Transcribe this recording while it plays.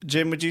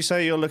Jim, would you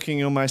say you're looking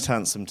your most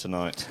handsome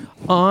tonight?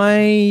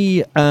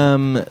 I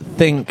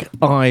think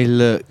I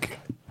look...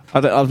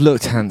 I've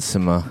looked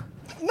handsomer.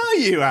 No,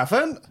 you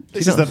haven't.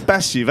 This is the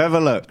best you've ever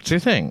looked. Do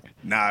you think?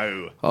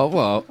 No. Oh,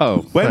 well... Oh,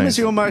 When thanks. was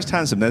your most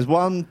handsome? There's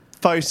one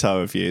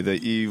photo of you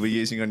that you were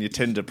using on your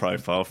Tinder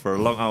profile for a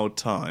long old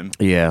time.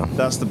 Yeah.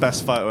 That's the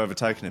best photo ever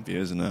taken of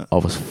you, isn't it? I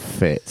was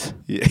fit.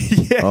 Yeah.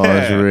 Yeah. I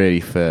was really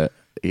fit.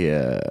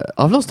 Yeah.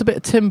 I've lost a bit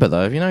of timber,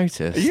 though. Have you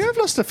noticed? You have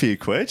lost a few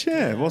quid,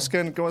 yeah. What's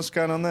going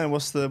on there?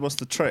 What's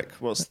the trick?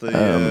 What's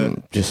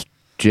the... Just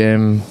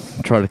gym.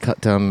 Try to cut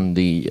down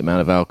the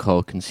amount of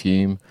alcohol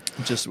consumed.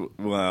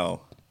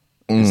 Wow.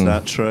 Is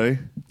that true?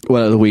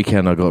 Well, at the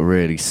weekend, I got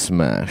really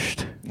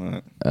smashed.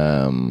 Right.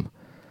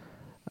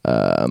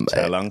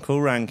 Tell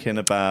Uncle Rankin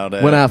about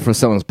it. Went out for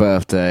someone's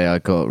birthday. I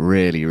got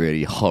really,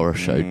 really horror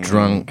show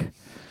drunk.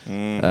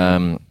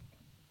 I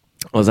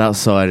was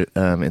outside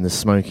in the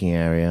smoking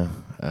area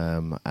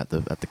at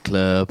the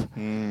club.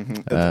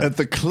 At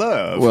the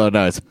club? Well,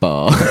 no, it's a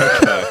bar.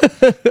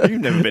 Okay.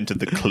 You've never been to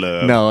the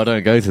club. No, I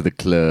don't go to the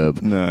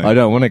club. No. I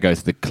don't want to go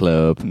to the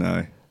club.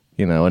 No.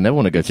 You know, I never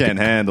want to go to Can't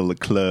handle the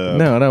club.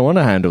 No, I don't want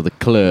to handle the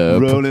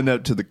club. Rolling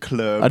up to the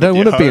club. I don't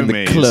with want to your be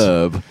in the homies.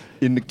 club.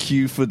 In the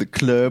queue for the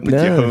club with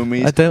No, your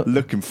homies. I don't-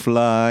 Looking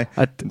fly.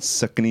 I d- and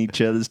sucking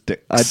each other's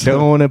dicks. I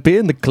don't want to be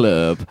in the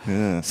club.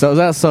 Yeah. So I was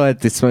outside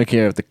the smoking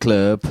area of the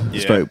club,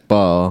 Yeah. stroke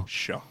bar,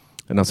 Sure.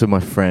 and I was with my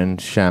friend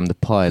Sham the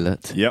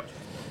pilot. Yep.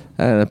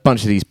 And a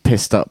bunch of these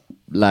pissed up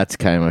lads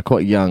came,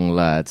 quite young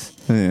lads.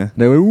 Yeah.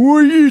 They went,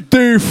 "What do you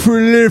do for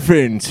a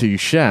living?" to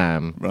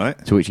Sham. Right.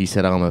 To which he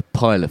said, "I'm a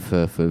pilot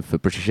for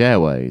British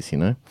Airways, you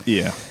know."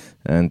 Yeah.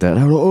 And they were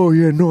like, "Oh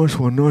yeah, nice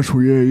one,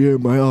 yeah,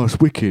 mate, oh, it's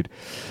wicked."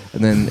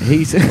 And then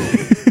he said,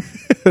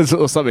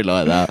 or something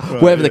like that.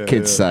 Right, Whatever the yeah,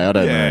 kids yeah. say, I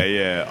don't know. Yeah,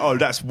 yeah. Oh,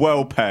 that's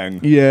well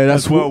pang. Yeah,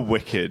 that's well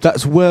wicked.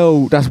 That's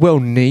well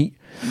neat.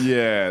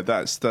 Yeah,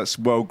 that's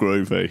well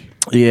groovy.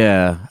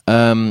 Yeah.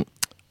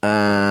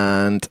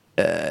 And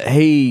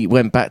he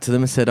went back to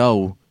them and said,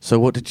 "Oh, so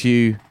what are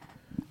you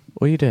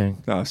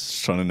doing?" I was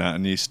just trying out a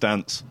new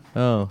stance.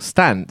 Oh,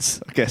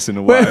 stance. I guess in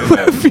a way.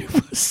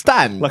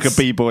 Stance. Like a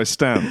b-boy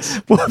stance.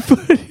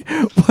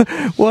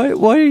 Why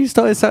are you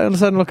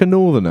sounding like a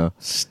northerner?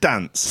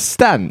 Stance.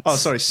 Stance. Oh,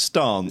 sorry,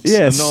 stance.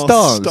 Yeah, A north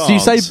stance. Do you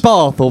say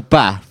Bath or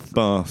Bath?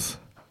 Bath.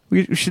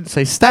 We shouldn't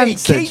say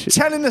stance. Hey, keep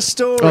telling the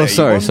story. Oh,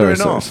 sorry.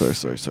 Wandering off.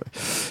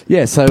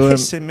 Yeah, so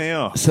Pissing me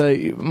off. So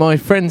my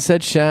friend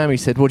said, Sham, he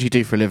said, "What do you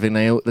do for a living?"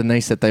 Then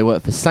they said they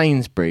work for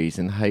Sainsbury's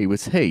in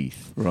Haywards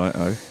Heath. Right,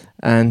 oh.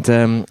 And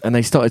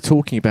they started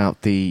talking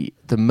about the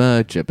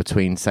merger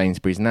between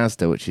Sainsbury's and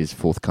Asda, which is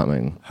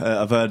forthcoming.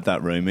 I've heard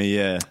that rumour,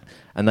 yeah.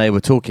 And they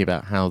were talking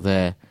about how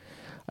they're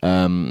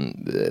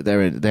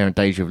in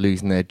danger of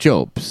losing their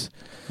jobs.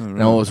 Oh, right.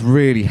 Now I was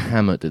really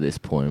hammered at this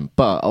point,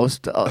 but I was,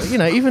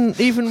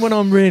 even when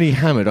I'm really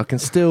hammered, I can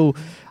still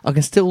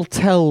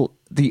tell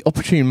the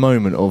opportune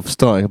moment of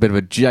starting a bit of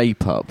a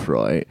jape-up,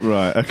 right?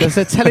 Right, okay. Because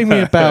they're telling me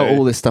about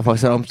all this stuff. I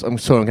said, I'm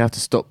sorry, I'm going to have to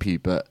stop you,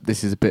 but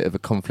this is a bit of a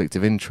conflict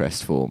of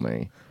interest for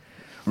me.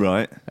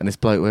 Right. And this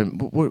bloke went,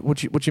 what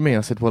do you mean?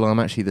 I said, well, I'm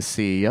actually the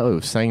CEO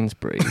of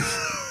Sainsbury's.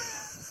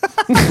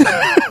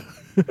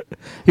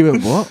 He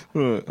went, what?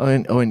 Right.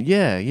 I went,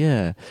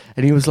 yeah.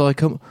 And he was like,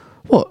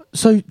 what?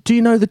 So do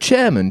you know the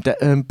chairman,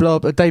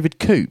 David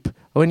Coop?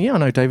 I went, yeah, I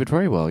know David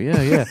very well.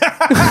 Yeah.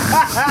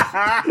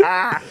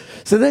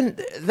 So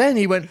then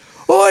he went,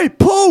 oi,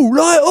 Paul,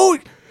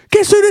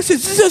 guess who this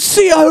is? This is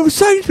the CEO of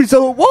Sainsbury's. I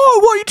went,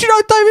 what? Do you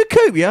know David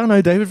Coop? Yeah, I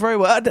know David very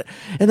well.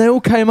 And they all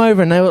came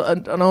over and I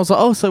was like,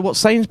 oh, so what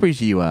Sainsbury's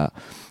are you at?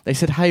 They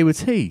said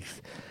Haywards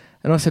Heath.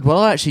 And I said, well,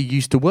 I actually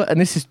used to work, and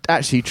this is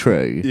actually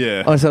true.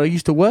 Yeah. I said, I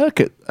used to work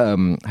at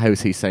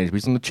Haywards Heath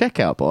Sainsbury's on the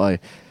checkout, but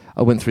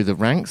I went through the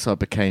ranks. I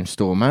became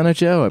store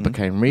manager. I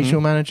became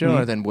regional manager.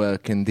 I then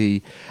work in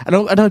the...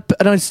 And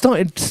I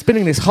started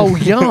spinning this whole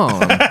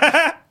yarn.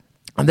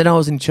 And then I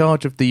was in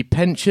charge of the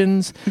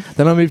pensions.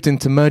 Then I moved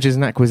into mergers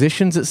and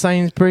acquisitions at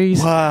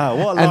Sainsbury's. Wow,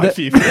 what a life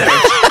you've lived.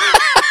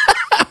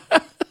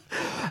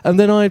 And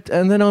then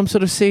I'm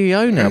sort of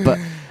CEO now.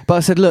 But I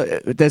said, look,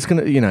 there's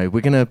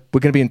we're gonna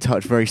be in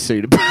touch very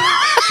soon. But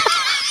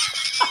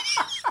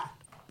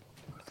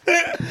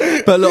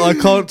look, I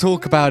can't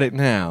talk about it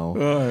now.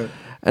 Right.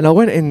 And I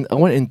went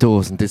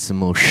indoors and did some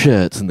more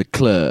shirts in the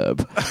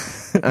club.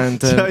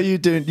 And So you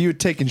were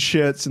taking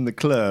shirts in the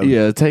club?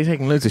 yeah,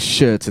 taking loads of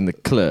shirts in the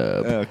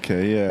club.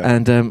 Okay, yeah.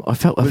 And I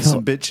felt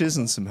some bitches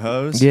and some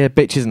hoes? Yeah,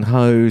 bitches and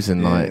hoes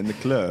and like in the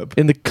club.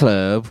 in the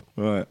club.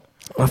 Right.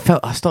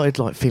 I started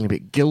like feeling a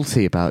bit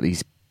guilty about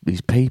these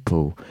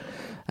people.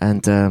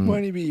 And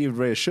Why don't you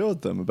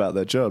reassured them about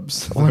their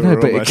jobs? Well, I They know,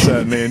 were but almost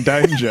certainly in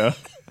danger.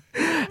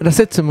 And I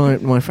said to my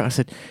friend, I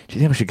said, "Do you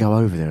think I should go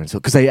over there and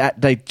talk?" Because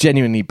they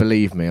genuinely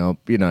believe me. I'm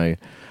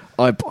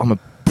a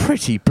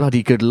pretty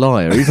bloody good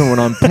liar, even when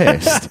I'm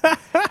pissed.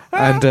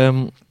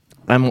 And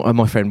And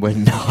my friend went,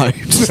 no,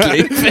 just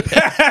leave it.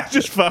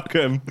 Just fuck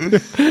him.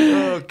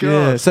 Oh god.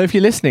 Yeah. So if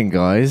you're listening,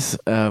 guys,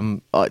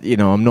 I'm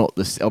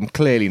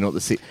clearly not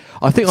the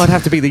I think I'd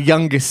have to be the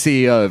youngest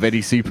CEO of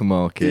any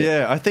supermarket.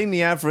 Yeah, I think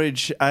the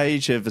average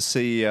age of a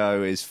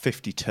CEO is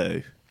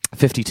 52.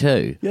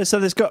 52. Yeah, so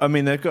they've got to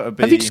be.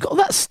 Have you just got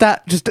that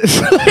stat just back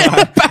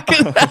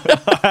in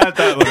I had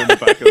that one in the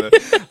back of it.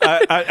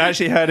 I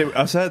actually heard it.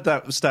 I've heard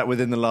that stat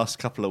within the last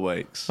couple of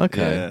weeks.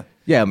 Okay.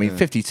 Yeah,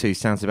 52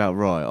 sounds about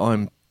right.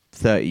 I'm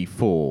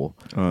 34.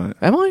 Right.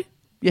 Am I?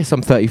 Yes,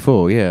 I'm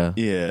 34. Yeah.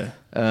 Yeah.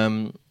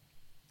 But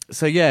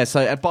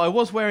I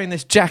was wearing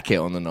this jacket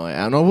on the night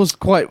out, and I was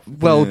quite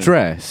well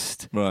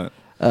dressed. Right.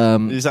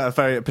 Is that a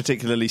very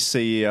particularly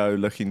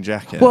CEO-looking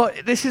jacket? Well,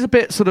 this is a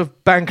bit sort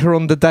of banker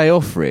on the day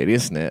off, really,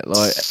 isn't it?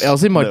 Like, I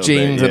was in my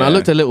jeans, and I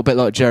looked a little bit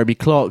like Jeremy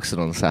Clarkson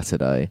on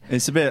Saturday.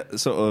 It's a bit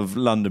sort of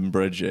London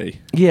Bridgey.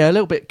 Yeah, a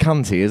little bit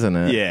cunty, isn't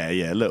it?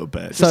 Yeah, a little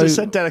bit. So, just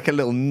a delicate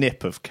little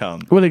nip of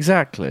cunt. Well,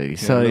 exactly.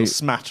 A little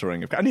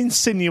smattering of an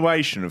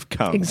insinuation of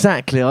cunt.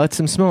 Exactly. I had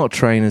some smart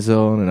trainers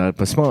on, and I had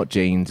my smart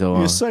jeans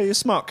on. You're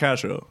smart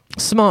casual.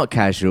 Smart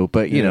casual,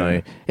 but it's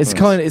nice.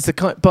 it's the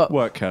kind. But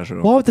work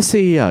casual. Why would the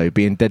CEO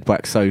be in Dead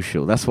Wax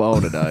Social? That's what I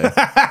want to know.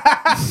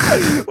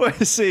 Why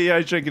the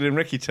CEO drinking in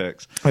Ricky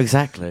Tux?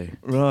 Exactly.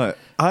 Right.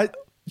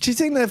 Do you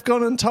think they've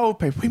gone and told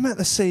people we met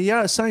the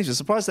CEO of Sainsbury's?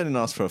 Surprised they didn't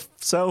ask for a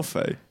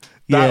selfie.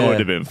 That would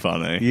have been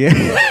funny. Yeah.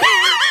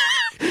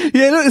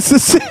 Yeah, look,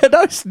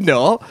 no, it's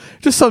not.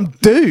 Just some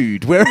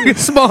dude wearing a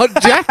smart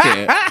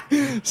jacket.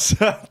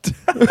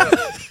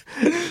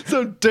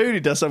 Some dude who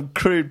does some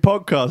crude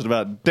podcast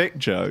about dick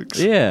jokes.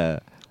 Yeah.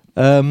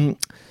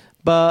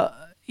 But,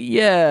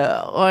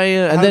 yeah,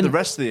 How did the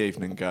rest of the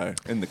evening go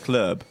in the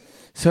club?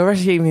 So the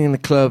rest of the evening in the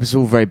club is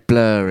all very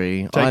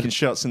blurry. Taking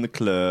shots in the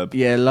club.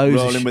 Yeah, loads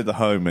rolling with the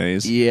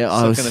homies. Yeah,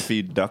 sucking a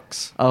few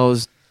ducks. I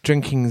was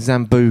drinking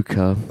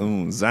Sambuca.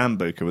 Ooh,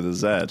 Zambuca with a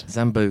Z.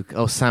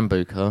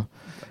 Sambuca.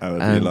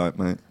 However you like,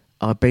 mate.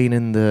 I've been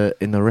in the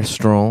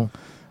restaurant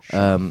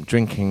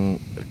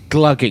drinking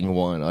glugging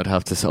wine, I'd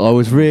have to say. I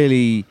was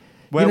really...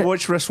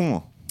 Which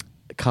restaurant?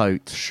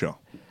 Coat. Sure.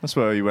 That's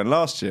where you went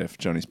last year for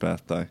Johnny's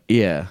birthday.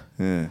 Yeah.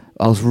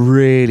 I was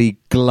really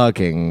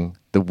glugging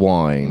the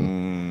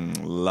wine.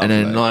 Lovely. And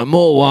then like,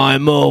 more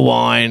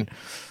wine.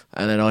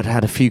 And then I'd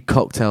had a few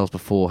cocktails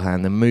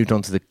beforehand, then moved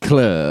on to the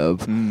club.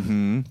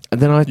 Mm-hmm.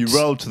 And then You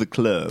rolled to the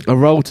club. I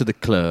rolled to the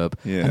club.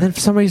 Yeah. And then for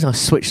some reason I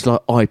switched to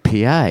like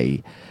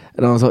IPA.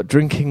 And I was like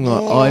drinking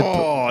like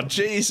Oh,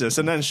 Jesus.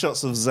 And then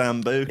shots of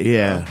Sambuca.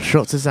 Yeah,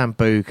 shots of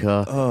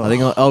Sambuca. I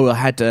think I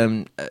had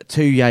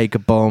 2 Jaeger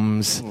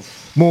bombs,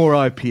 more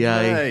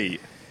IPA. Hey.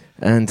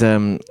 And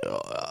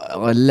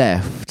I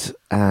left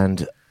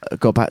and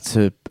got back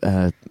to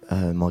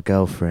my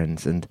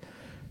girlfriend's, and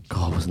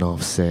God, I was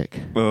half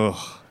sick. Ugh.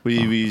 Were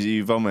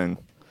you vomiting?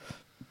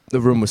 The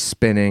room was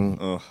spinning.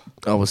 Ugh.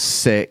 I was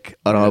sick,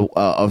 and I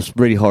was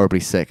really horribly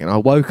sick. And I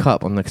woke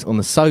up on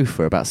the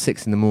sofa about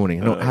 6 in the morning,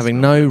 not having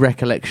no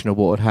recollection of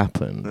what had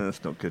happened. No,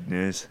 that's not good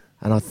news.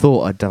 And I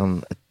thought I'd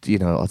done,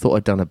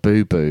 a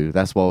boo-boo.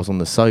 That's why I was on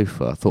the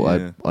sofa. I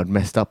thought I'd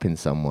messed up in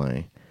some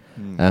way.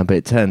 But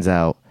it turns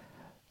out,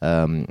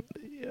 I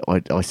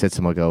said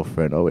to my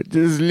girlfriend, I went,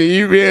 just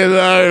leave me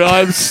alone.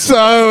 I'm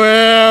so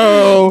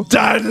ill.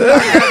 Don't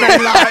look at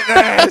me like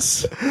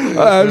this.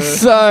 I'm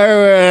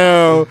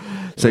so ill.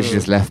 So she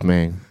just left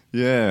me.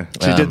 Yeah,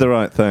 she did the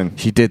right thing.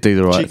 She did do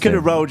the right thing. She could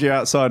have rolled you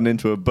outside and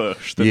into a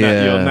bush,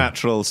 your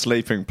natural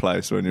sleeping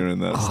place when you're in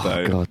that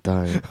state. Oh, God,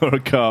 don't. Or a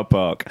car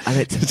park. And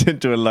it's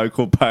into a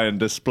local pay and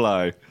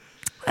display.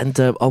 And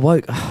I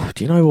woke...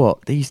 do you know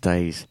what? These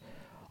days,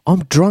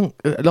 I'm drunk.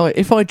 Like,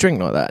 if I drink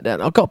like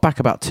that, I got back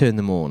about 2 in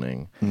the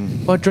morning.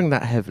 If I drink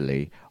that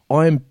heavily,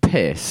 I'm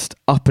pissed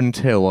up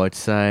until, I'd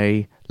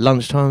say,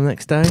 lunchtime the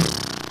next day.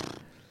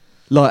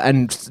 Like,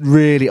 and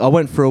really, I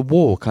went for a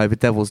walk over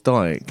Devil's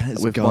Dyke.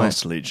 That's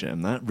ghastly,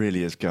 Jim. That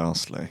really is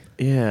ghastly.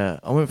 Yeah,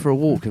 I went for a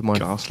walk with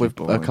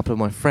a couple of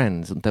my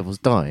friends on Devil's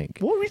Dyke.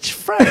 Which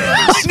friends?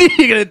 I knew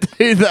you were going to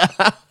do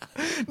that.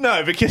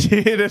 No, because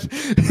you'd have.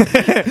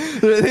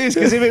 The thing is,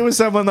 because if it was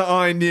someone that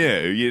I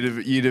knew,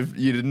 you'd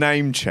have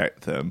name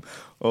checked them,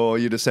 or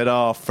you'd have said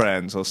our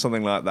friends or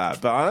something like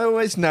that. But I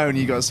always known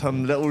you got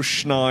some little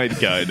schneid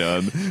going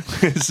on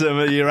with some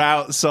of your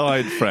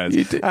outside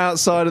friends,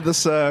 outside of the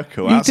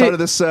circle, outside of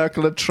the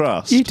circle of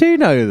trust. You do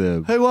know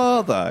them. Who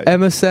are they?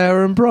 Emma,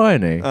 Sarah, and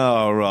Bryony.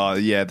 Oh right,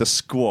 yeah, the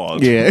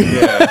squad. Yeah.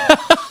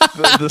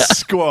 The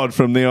squad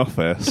from The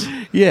Office.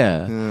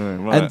 Yeah,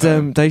 right.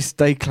 And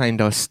they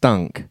claimed I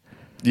stunk.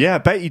 Yeah, I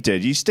bet you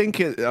did. You stink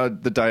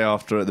the day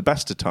after at the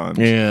best of times.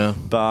 Yeah.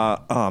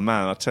 But, oh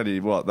man, I tell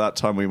you what, that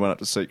time we went up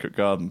to Secret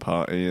Garden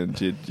Party and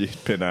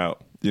you'd been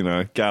out,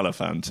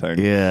 gallivanting.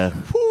 Yeah.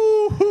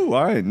 Woo-hoo,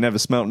 I ain't never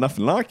smelt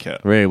nothing like it.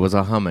 Really, was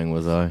I humming,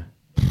 was I?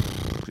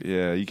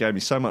 Yeah, you gave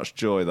me so much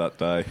joy that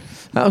day.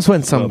 That was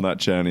when on that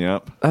journey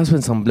up. That was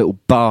when some little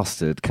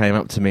bastard came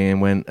up to me and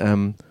went,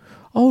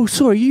 oh,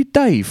 sorry, you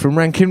Dave from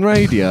Rankin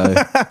Radio?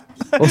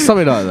 or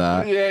something like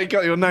that. Yeah, he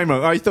got your name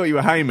wrong. I thought you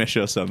were Hamish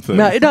or something.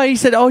 No, he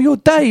said, "Oh, you're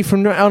Dave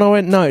from," and I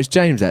went, "No, it's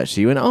James."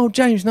 Actually, he went, "Oh,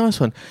 James, nice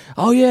one."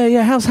 "Oh,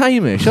 yeah. How's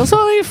Hamish?" I was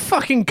like, "Oh, you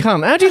fucking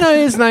cunt! How do you know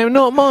his name and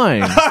not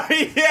mine?"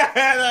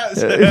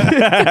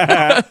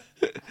 Yeah,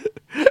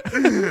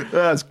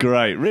 that's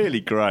great. Really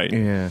great.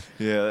 Yeah,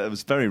 Yeah, it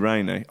was very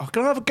rainy. Oh,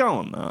 can I have a go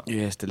on that?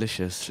 yeah, it's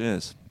delicious.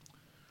 Cheers.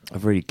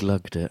 I've really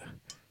glugged it.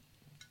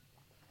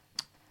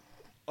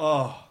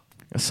 Oh,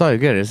 It's so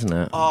good, isn't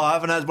it? I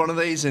haven't had one of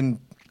these in.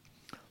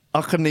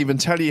 I couldn't even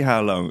tell you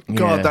how long.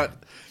 God, Yeah. that.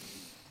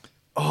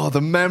 Oh,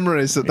 the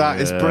memories that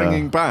is Yeah.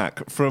 bringing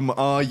back from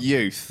our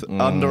youth,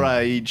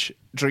 underage,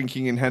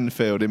 drinking in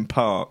Henfield in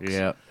parks.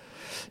 Yeah,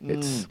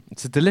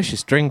 it's a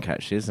delicious drink,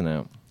 actually, isn't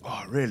it?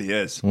 Oh, it really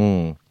is.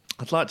 Mm.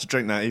 I'd like to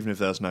drink that even if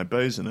there's no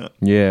booze in it.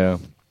 Yeah,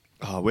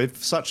 Oh, we've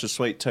such a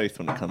sweet tooth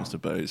when it comes to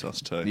booze, us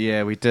two.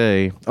 yeah, we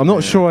do. I'm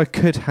not sure I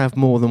could have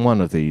more than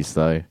one of these,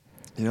 though.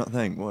 You not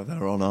think? Well,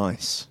 they're on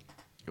ice.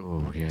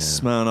 Oh yeah.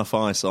 Smirnoff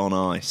Ice on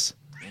ice.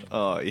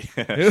 Oh,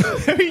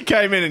 yeah. He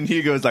came in and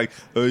Hugo was like,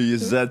 "Oh,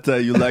 is that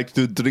you like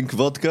to drink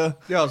vodka?"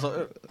 Yeah, I was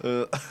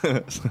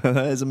like, So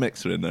there's a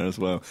mixer in there as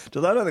well. I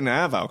don't think they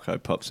have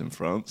Alco Pops in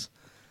France.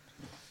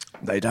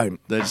 they don't.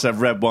 They just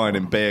have red wine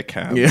in beer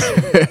cans.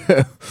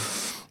 Yeah.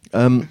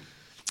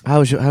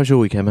 How's your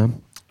weekend,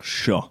 man?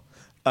 Sure.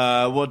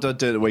 What did I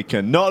do at the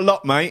weekend? Not a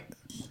lot, mate.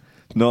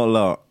 Not a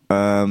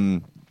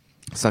lot.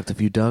 Sucked a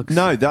few dugs.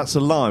 No, that's a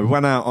lie. We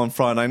went out on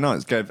Friday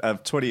nights, gave a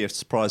 20th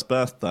surprise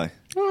birthday.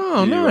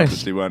 Oh, You nice.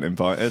 obviously weren't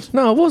invited.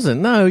 No, I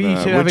wasn't. No, you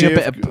should have a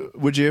bit of.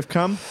 Would you have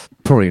come?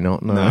 Probably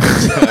not. No.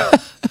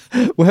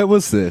 Where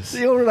was this?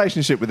 Your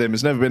relationship with him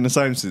has never been the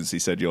same since he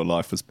said your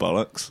life was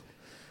bollocks.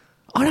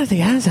 I don't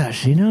think it has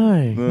actually.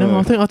 No,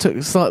 I think I took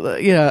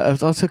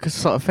I took a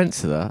slight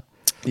offence to that.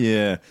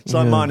 Yeah. It's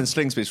like Yeah. mine and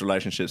Slingsby's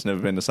relationship's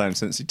never been the same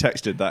since he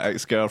texted that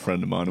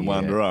ex-girlfriend of mine and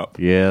wound her up.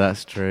 Yeah,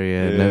 that's true.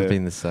 Yeah, Yeah. never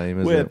been the same.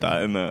 Is Weird it?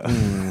 that, isn't it?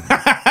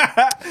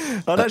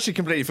 I'd actually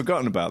completely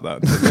forgotten about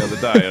that until the other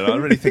day, and I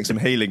really think some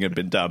healing had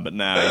been done, but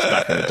now he's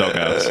back in the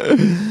doghouse.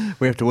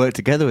 We have to work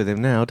together with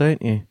him now,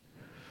 don't you?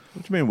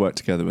 What do you mean work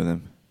together with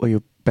him? Well,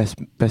 you're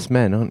best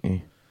men, aren't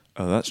you?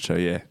 Oh, that's true,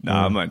 yeah. No,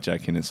 I'm not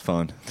joking, it's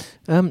fine.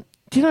 Do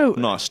you know?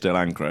 I'm not still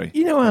angry.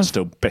 You know I'm how-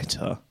 still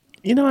bitter.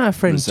 You know our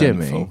friend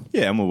Resentful. Jimmy?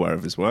 Yeah, I'm aware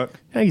of his work.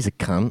 Yeah, he's a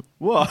cunt.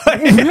 What?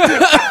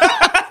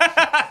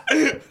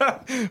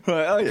 Right,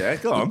 oh yeah,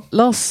 go on.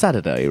 Last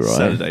Saturday, right?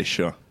 Saturday,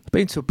 sure.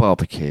 Been to a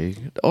barbecue.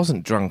 I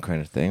wasn't drunk or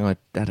anything. I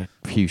had a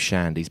few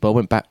shandies, but I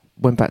went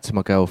back to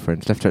my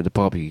girlfriend's, left her at the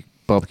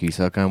barbecue,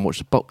 so I go and watch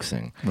the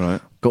boxing. Right.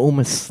 Got all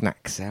my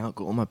snacks out,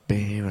 got all my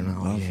beer,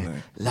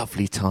 and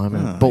lovely time,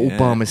 and Oh, bottled yeah.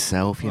 by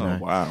myself, you Oh, know.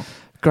 wow.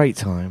 Great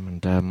time,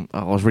 and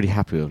I was really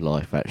happy with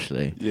life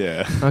actually.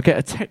 Yeah. I get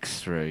a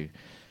text through,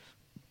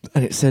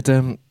 and it said,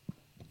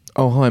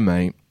 "Oh hi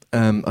mate,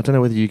 I don't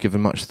know whether you've given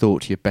much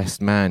thought to your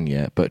best man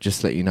yet, but just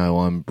to let you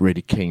know I'm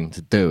really keen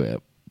to do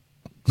it."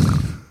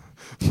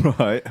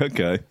 Right,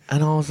 okay.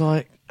 And I was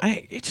like,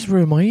 it just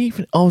ruined my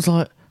evening. I was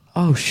like,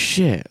 oh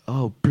shit,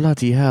 oh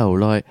bloody hell,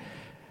 like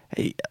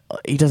he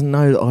doesn't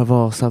know that I've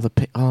asked other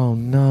people. Oh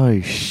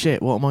no,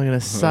 shit, what am I going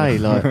to say?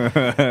 Like,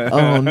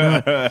 oh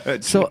no.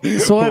 So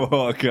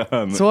What a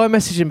gun. I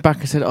messaged him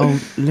back and said, oh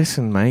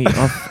listen mate,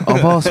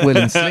 I've asked Will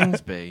and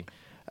Slingsby.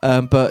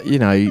 But you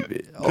know,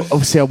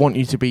 obviously, I want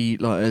you to be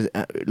like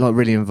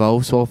really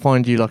involved. So I'll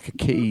find you like a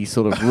key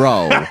sort of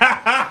role,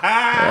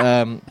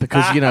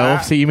 because you know,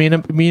 obviously, you mean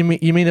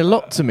a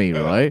lot to me,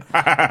 right?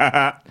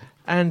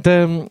 And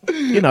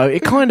you know,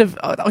 it kind of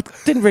I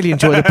didn't really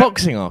enjoy the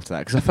boxing after that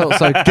because I felt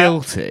so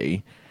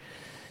guilty.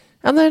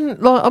 And then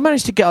like I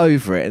managed to get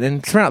over it. And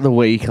then throughout the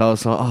week, I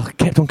was like, I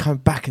kept on coming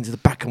back into the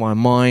back of my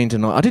mind,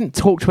 and I didn't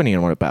talk to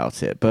anyone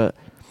about it, but.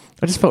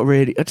 I just felt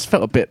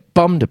a bit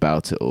bummed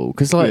about it all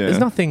because like there's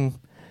nothing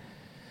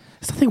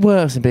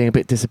worse than being a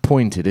bit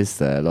disappointed, is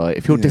there? Like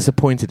if you're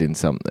disappointed in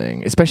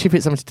something, especially if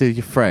it's something to do with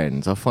your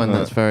friends, I find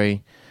that's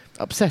very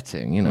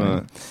upsetting, you know.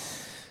 Right.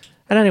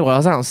 And anyway, I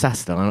was out on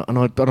Saturday and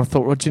I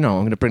thought, well, do you know,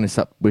 I'm going to bring this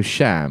up with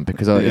Sham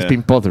because it's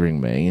been bothering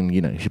me, and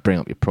you know, you should bring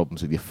up your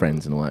problems with your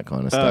friends and all that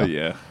kind of stuff. Oh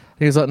yeah.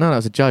 He was like, no, that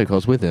was a joke. I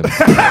was with him.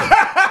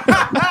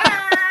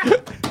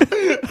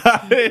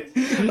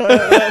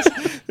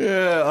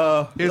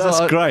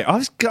 That's great. I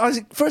was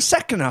for a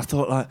second I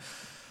thought like,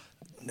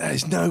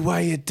 there's no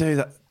way you'd do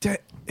that.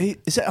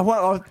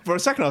 For a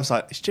second I was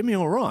like, is Jimmy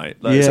all right?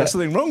 Like, is there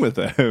something wrong with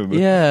him?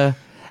 Yeah.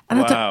 And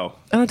Wow.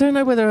 I don't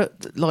know whether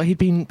like he'd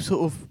been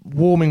sort of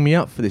warming me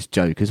up for this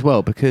joke as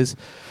well because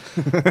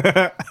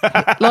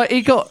like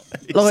he got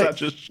He's like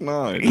such a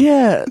schneid.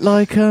 yeah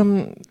like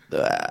our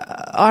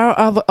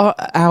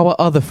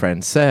other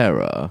friend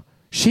Sarah,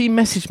 she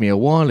messaged me a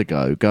while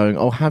ago going,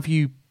 oh, have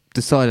you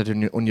decided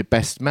on your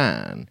best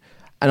man?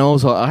 And I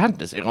was like, I hadn't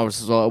decided. I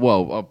was like,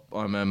 well,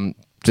 I'm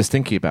just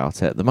thinking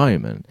about it at the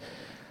moment.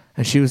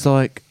 And she was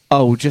like,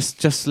 oh, just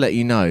to let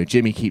you know,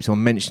 Jimmy keeps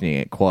on mentioning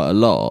it quite a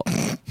lot.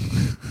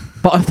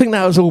 But I think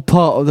that was all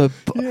part of the.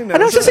 And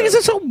I just think it's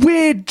a sort of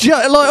weird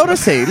joke. Like,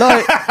 honestly,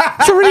 like,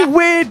 it's a really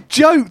weird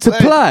joke to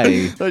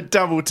play. They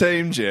double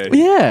teamed you.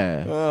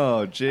 Yeah.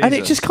 Oh, Jesus. And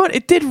it just kind of,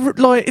 it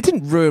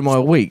didn't ruin my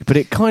week, but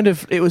it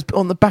was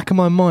on the back of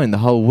my mind the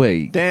whole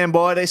week. Damn,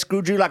 boy, they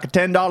screwed you like a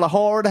 $10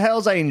 whore at the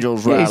Hells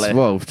Angels rally.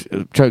 Well,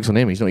 joke's on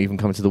him. He's not even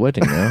coming to the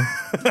wedding now.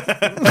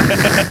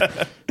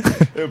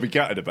 He'll be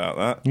gutted about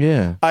that.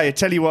 Yeah. Hey, I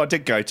tell you what I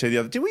did go to the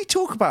other... Did we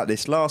talk about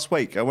this last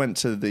week? I went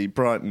to the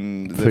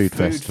Brighton Food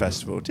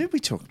Festival. Did we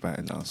talk about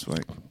it last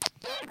week?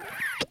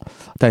 I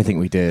don't think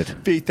we did. A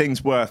few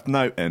things worth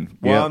noting.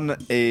 Yep.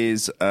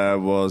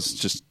 One was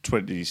just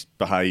Twitty's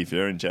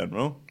behaviour in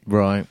general.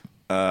 Right.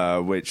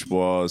 Which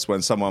was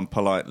when someone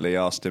politely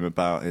asked him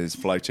about his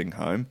floating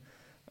home.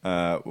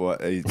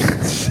 What he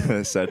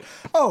said,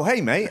 "Oh,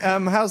 hey mate,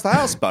 how's the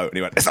houseboat?" And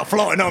he went, "It's not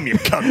floating home, you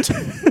cunt."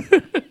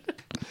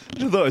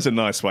 I thought it was a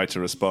nice way to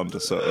respond to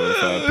sort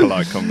of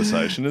polite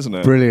conversation, isn't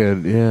it?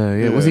 Brilliant.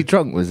 Yeah. Was he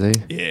drunk? Was he?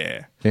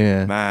 Yeah.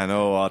 Yeah. Man,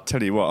 I'll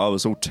tell you what, I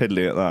was all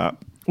tiddly at that.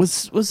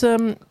 Was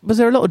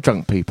there a lot of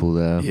drunk people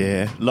there?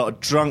 Yeah, a lot of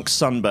drunk,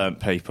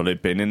 sunburnt people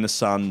who'd been in the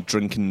sun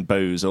drinking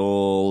booze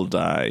all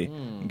day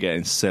and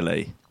getting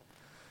silly.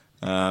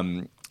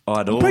 I'm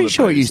pretty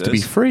sure it used to be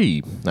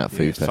free, that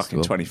food it's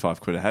festival. fucking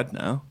 £25 a head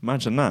now.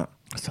 Imagine that.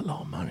 That's a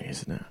lot of money,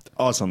 isn't it?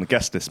 I was on the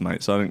guest list,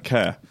 mate, so I didn't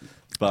care.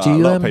 But Do you,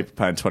 a lot of people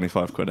paying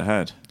 £25 a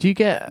head. Do you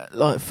get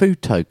like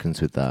food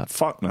tokens with that?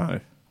 Fuck no.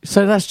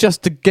 So that's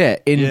just to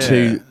get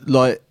into Yeah.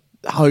 like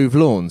Hove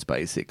Lawns,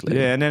 basically.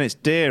 Yeah, and then it's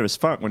dear as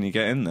fuck when you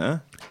get in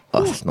there.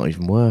 Oh, it's not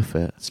even worth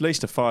it. It's at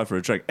least a £5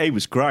 a drink. He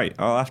was great,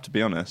 I'll have to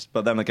be honest.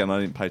 But then again,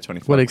 I didn't pay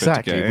 £25 Well, to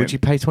exactly. get in. Would you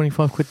pay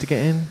 £25 to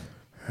get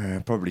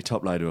in? Probably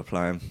Top Loader were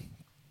playing.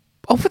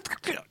 Oh, but,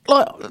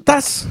 like,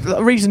 that's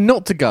a reason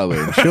not to go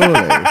in, surely.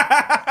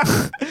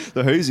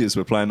 The Hoosiers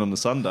were playing on the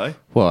Sunday.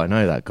 Well, I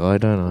know that guy,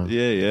 don't I?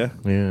 Yeah.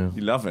 Yeah.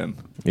 You love him.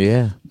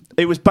 Yeah.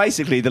 It was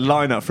basically, the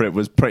lineup for it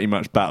was pretty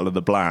much Battle of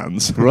the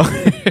Blands.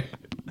 Right.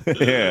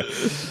 Yeah.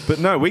 But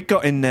no, we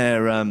got in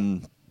there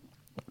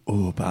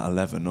about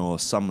 11 or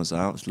sun was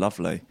out. It was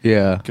lovely.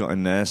 Yeah. Got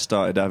in there,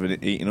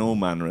 started eating all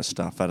manner of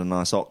stuff. Had a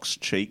nice ox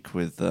cheek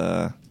with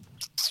mac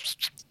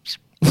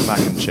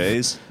and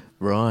cheese.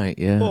 Right,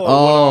 yeah.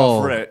 Oh,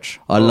 one half rich.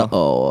 I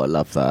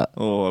love that.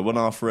 Oh, one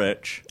half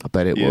rich. I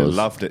bet it You was.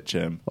 loved it,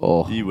 Jim.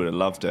 Oh. You would have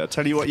loved it. I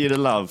tell you what you'd have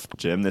loved,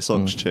 Jim, this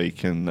ox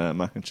cheek and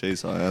mac and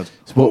cheese I had.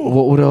 So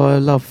what would I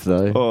love,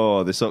 though?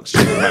 Oh, this ox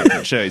cheek and mac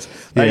and cheese.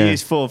 They Yeah.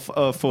 use four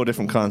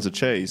different kinds of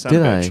cheese. And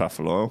Did a bit of they?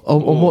 truffle oil.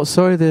 On what,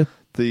 sorry?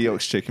 The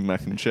ox chicken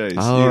mac and cheese.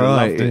 Oh, You'd have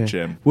right, loved it, yeah.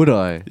 Jim. Would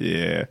I?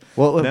 Yeah.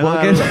 What Then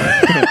I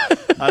again?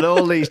 had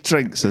all these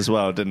drinks as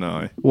well, didn't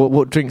I?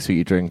 What drinks were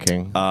you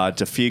drinking? A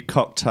few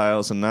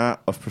cocktails and that.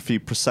 A few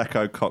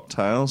Prosecco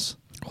cocktails.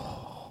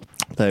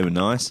 They were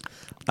nice.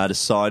 I had a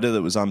cider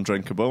that was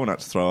undrinkable and had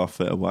to throw half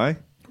it away.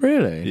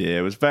 Really? Yeah,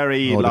 it was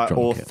very I would've like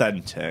drunk it.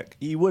 authentic.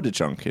 You would have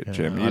drunk it,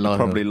 Jim. I You'd like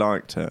probably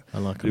liked it. I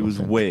like it. It was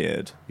authentic.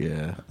 weird.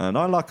 Yeah. And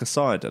I like a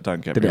cider,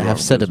 don't get Did me it wrong. have It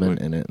was sediment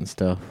weird. in it and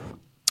stuff?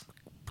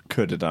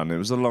 Could have done. It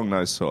was along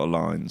those sort of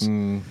lines.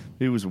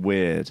 It was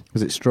weird.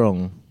 Was it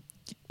strong?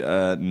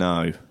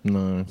 No.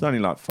 No. It's only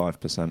like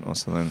 5% or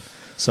something.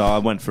 So I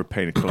went for a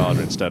pina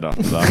colada instead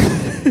after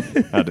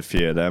that. Had a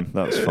few of them.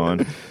 That was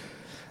fine.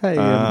 Hey,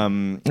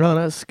 Oh,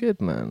 that's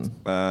good, man.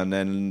 And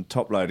then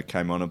Top Loader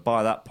came on, and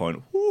by that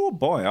point, oh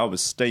boy, I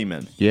was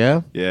steaming.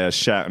 Yeah? Yeah,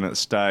 shouting at the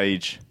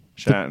stage,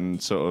 shouting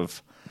sort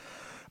of...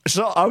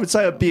 So I would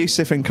say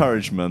abusive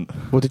encouragement.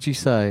 What did you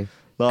say?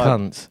 Like-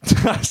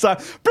 Cunt. So,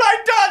 play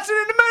dancing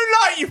in the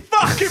moonlight, you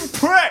fucking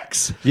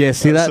pricks! Yeah,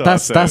 see That's what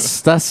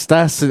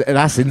I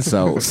that's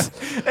insults.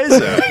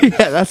 Is it?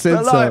 Yeah, that's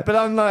insults. But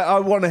I'm like, I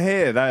want to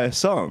hear their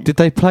song. Did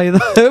they play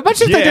that?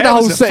 Imagine if they did a it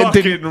whole was set and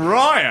fucking didn't.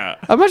 riot.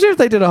 Imagine if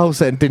they did a whole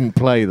set and didn't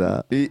play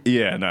that.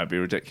 Yeah, no, it'd be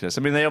ridiculous.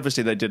 I mean, they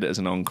did it as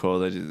an encore.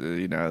 They,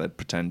 they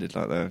pretended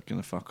like they were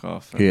gonna fuck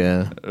off. And,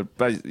 Yeah.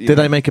 Did Did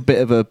they make a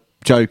bit of a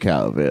joke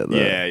out of it? Though?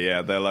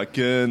 Yeah. They're like,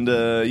 and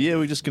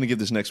we're just gonna give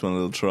this next one a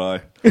little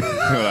try. We're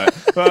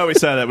like, well, we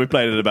say that we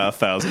played it about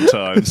 1,000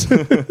 times.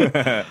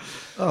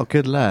 Oh,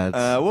 good lads.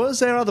 What was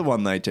their other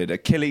one they did?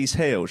 Achilles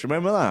heel. Do you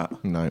remember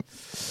that? No.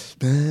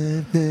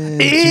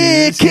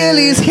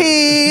 Achilles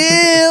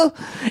heel,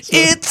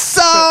 it's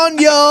on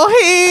your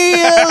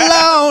heel,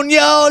 on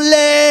your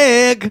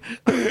leg.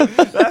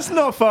 That's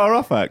not far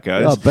off, that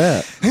goes. I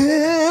bet.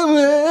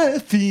 I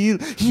feel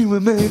you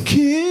were my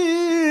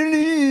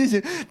Achilles.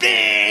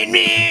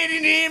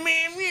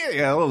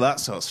 Yeah, all that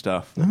sort of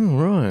stuff. Oh,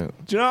 right.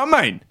 Do you know what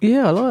I mean?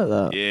 Yeah, I like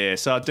that. Yeah,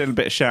 so I did a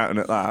bit of shouting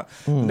at that.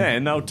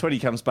 Then old Twitty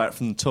comes back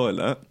from the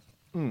toilet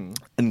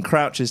and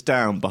crouches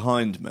down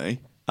behind me,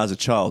 as a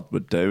child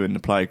would do in the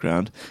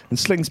playground, and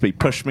Slingsby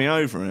pushed me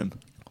over him.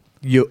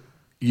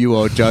 You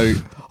are joke.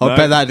 I No.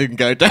 bet that didn't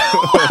go down.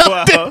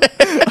 Well,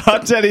 I'll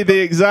tell you the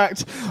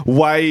exact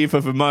wave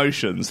of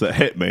emotions that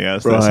hit me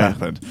as this Right.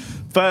 happened.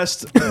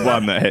 First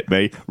one that hit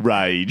me,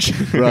 rage.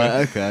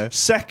 Right, okay.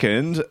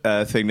 Second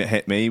thing that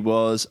hit me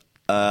was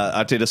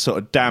I did a sort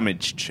of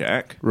damage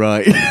check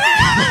Right.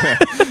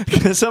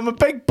 because I'm a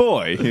big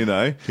boy, you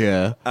know.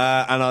 Yeah.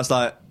 And I was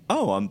like,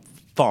 "Oh, I'm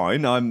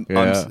fine.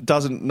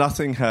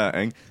 Nothing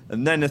hurting."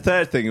 And then the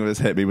third thing that was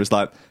hit me was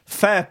like,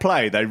 "Fair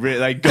play. They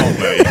got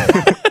me.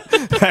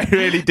 They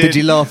really did." Did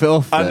you laugh it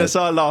off? And then?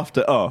 so I laughed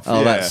it off. Oh,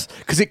 yeah. that's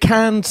because it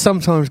can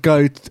sometimes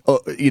go.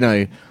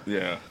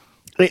 Yeah.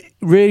 It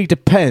really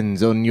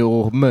depends on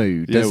your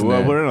mood, Yeah, doesn't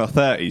well, it? we're in our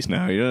 30s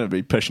now. You don't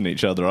be pushing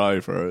each other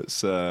over.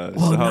 It's a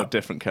whole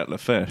different kettle of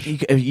fish.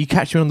 You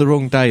catch me on the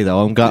wrong day, though.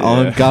 I'm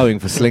going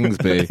for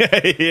Slingsby.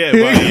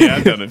 yeah,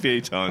 I've done a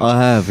few times.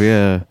 I have,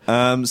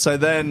 yeah. So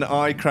then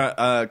I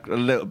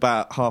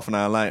about half an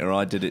hour later,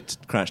 I did it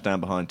to crash down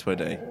behind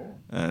Twiddy.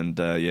 And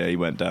he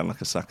went down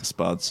like a sack of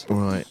spuds.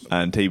 Right.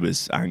 And he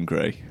was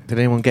angry. Did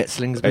anyone get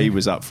Slingsby? He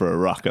was up for a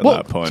ruck at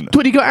that point.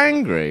 Twiddy got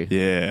angry?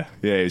 Yeah,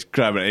 he was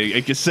grabbing it.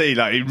 You could see,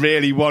 like, he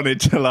really wanted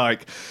to,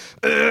 like,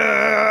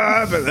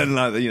 but then,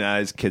 like, you know,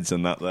 his kids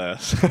and that there.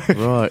 So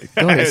Right.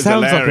 God, it was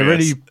sounds like a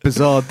hilarious. really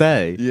bizarre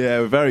day. Yeah,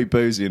 we're very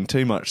boozy and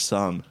too much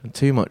sun. And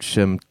too much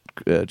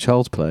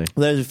child's play.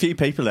 There's a few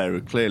people there who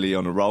are clearly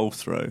on a roll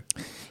through.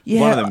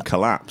 Yeah. One of them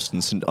collapsed,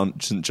 and St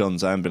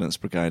John's Ambulance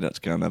Brigade had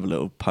to go and have a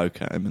little poke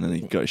at him, and then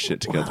he got his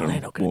shit together They're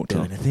and not going walked to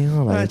do on. anything,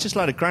 are No, they? it's just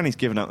like a granny's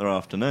giving up their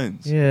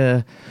afternoons.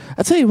 Yeah.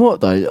 I tell you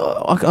what,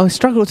 though, I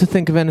struggle to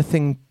think of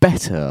anything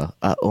better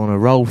on a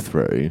roll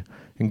through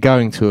than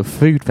going to a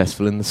food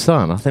festival in the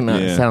sun. I think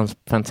that sounds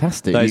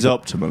fantastic. That is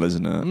optimal,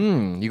 isn't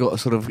it? You got a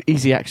sort of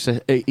easy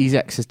access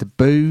to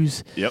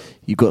booze. Yep.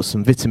 You got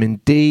some vitamin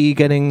D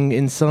getting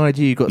inside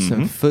you. You got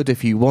some food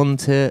if you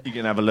want it. You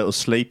can have a little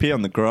sleepy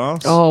on the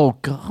grass. Oh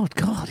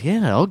God,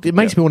 yeah. It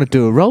makes me want to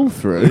do a roll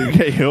through.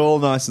 Get you all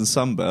nice and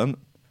sunburnt.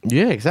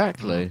 Yeah,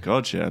 exactly.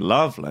 God, yeah,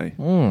 lovely.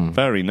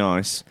 Very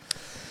nice.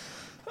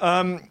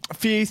 A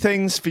few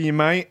things for you,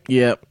 mate.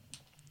 Yep.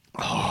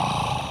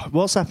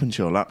 What's happened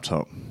to your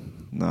laptop?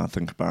 Now I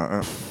think about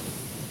it.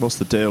 What's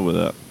the deal with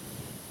it?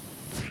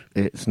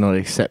 It's not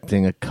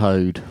accepting a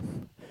code.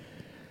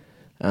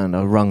 And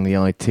I rung the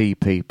IT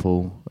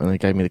people, and they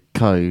gave me the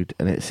code,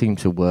 and it seemed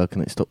to work,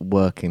 and it stopped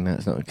working. Now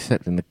it's not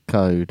accepting the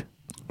code.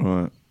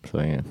 Right. So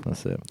yeah,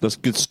 that's it. That's a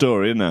good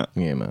story, isn't it?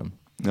 Yeah, man.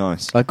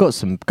 Nice. I've got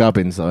some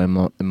gubbins though in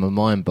my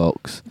mind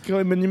box. Got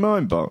him in your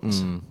mind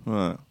box.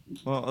 Right.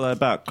 What are they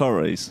about?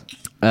 Corries?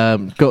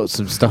 Got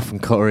some stuff from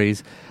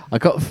Corrie's. I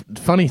got a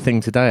funny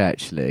thing today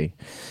actually.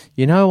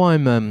 You know, I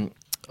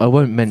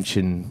won't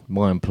mention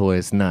my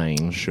employer's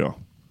name. Sure.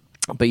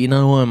 But you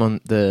know, I'm on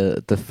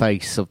the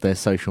face of their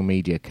social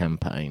media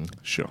campaign.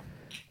 Sure.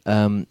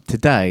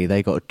 Today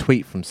they got a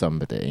tweet from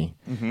somebody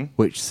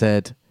which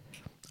said,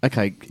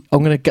 "Okay,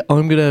 I'm gonna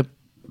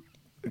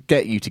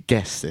get you to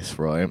guess this,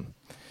 right?"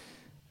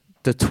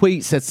 The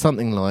tweet said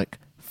something like,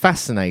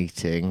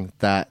 "Fascinating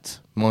that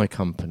my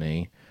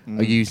company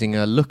are using a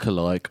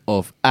lookalike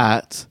of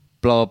at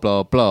blah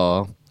blah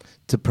blah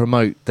to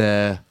promote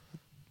their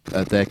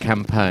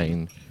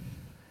campaign."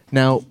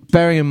 Now,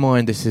 bearing in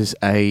mind this is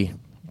a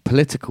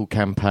political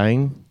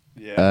campaign.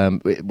 Yeah.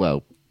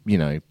 Well, you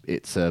know,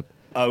 it's a...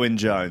 Owen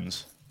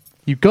Jones.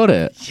 You got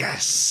it.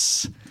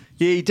 Yes.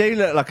 Yeah, you do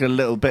look like a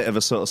little bit of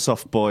a sort of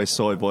soft boy,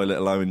 soy boy,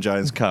 little Owen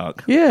Jones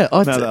cuck. Yeah.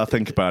 Now that I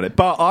think about it.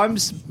 But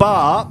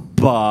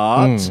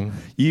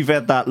you've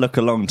had that look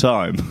a long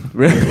time.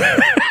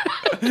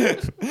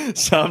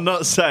 So I'm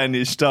not saying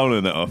you've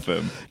stolen it off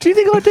him. Do you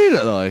think I do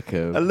look like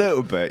him? A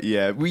little bit,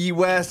 yeah. Will you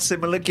wear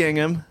similar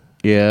gingham?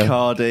 Yeah.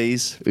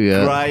 Cardis.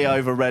 Yeah. Grey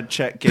over red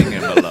check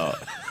gingham a lot.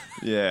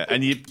 Yeah,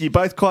 and you're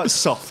both quite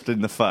soft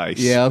in the face.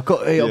 Yeah, I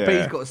bet Yeah.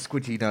 he's got a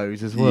squidgy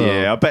nose as well.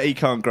 Yeah, I bet he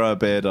can't grow a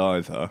beard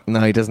either.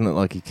 No, he doesn't look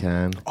like he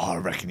can. Oh, I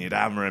reckon you'd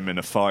hammer him in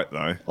a fight,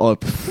 though.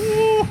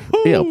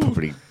 Yeah, I'll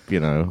probably, you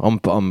know,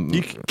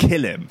 You could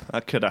kill him.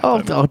 That could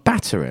happen. I'll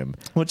batter him.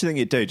 What do you think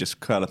you'd do? Just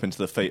curl up into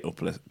the fetal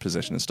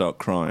position and start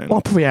crying?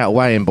 I'll probably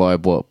outweigh him by,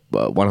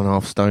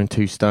 1.5 stone,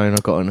 2 stone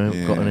I've got on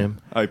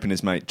him. Hoping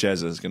his mate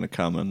Jezza's going to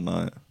come and,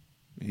 like,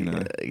 you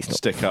know,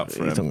 stick up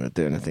for He's him. not going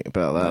to do anything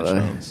about that, No though.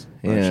 chance.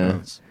 No Yeah.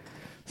 chance.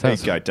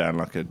 He'd go down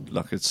like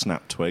a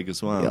snap twig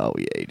as well. Oh,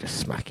 yeah, you just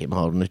smack him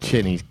hard on the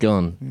chin, he's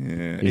gone.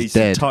 Yeah, He's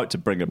dead. the type to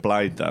bring a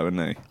blade, though,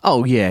 isn't he?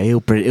 Oh, yeah, he'll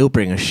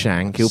bring a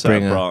shank. He'll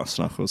bring a... brass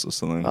knuckles or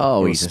something.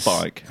 Oh, or he's a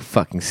spike. a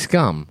fucking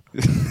scum.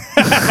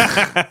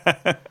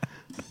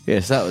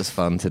 Yes, that was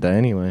fun today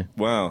anyway.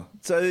 Wow.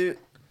 So,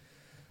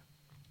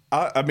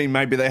 I mean,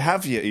 maybe they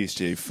have used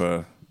you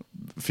for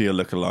your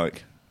lookalike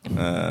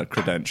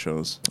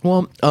credentials.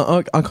 Well,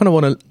 I kind of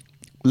want to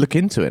look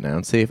into it now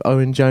and see if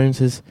Owen Jones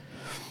has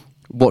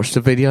watched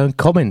the video and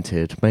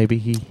commented. Maybe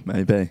he...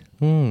 Maybe.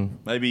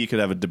 Maybe you could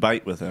have a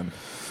debate with him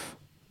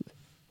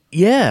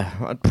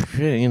Yeah,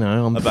 you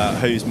know... about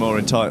who's more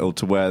entitled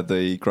to wear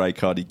the grey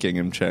cardi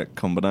gingham check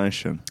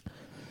combination.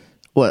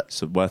 What?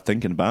 So worth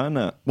thinking about, isn't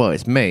it? Well,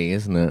 it's me,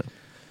 isn't it?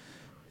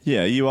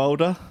 Yeah, are you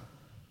older?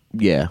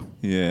 Yeah.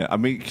 Yeah, I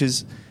mean,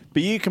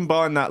 but you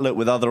combine that look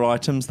with other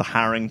items, the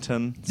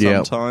Harrington,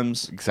 Yep.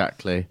 sometimes,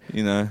 Exactly.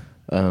 you know.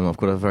 I've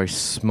got a very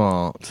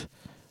smart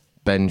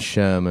Ben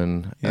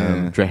Sherman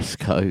dress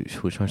coat,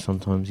 which I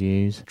sometimes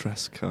use.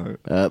 Dress coat.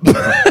 A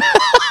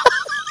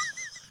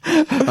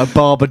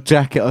Barber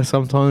jacket I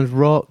sometimes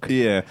rock.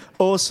 Yeah.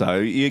 Also,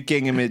 your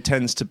gingham, it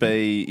tends to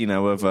be,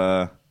 of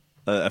a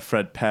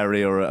Fred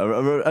Perry or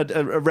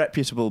a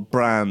reputable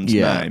brand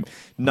name.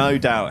 No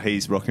doubt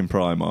he's rocking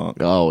Primark.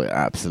 Oh,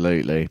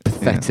 absolutely.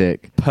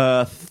 Pathetic.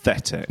 Yeah.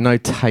 Pathetic. No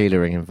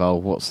tailoring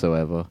involved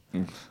whatsoever.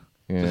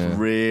 Just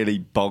really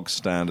bog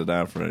standard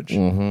average.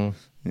 Mm-hmm.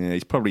 Yeah,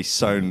 he's probably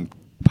sewn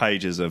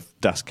pages of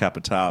Das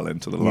Kapital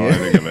into the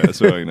lining of it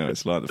as well.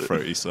 It's like the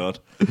fruity sod.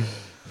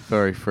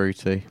 Very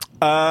fruity.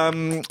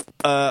 God,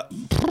 I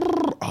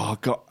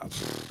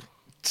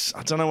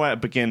don't know where to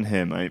begin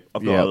here, mate.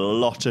 I've got a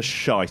lot of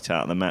shite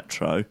out of the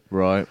metro.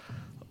 Right.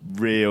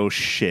 Real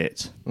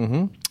shit.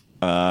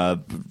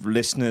 Mm-hmm.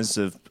 Listeners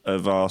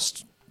have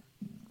asked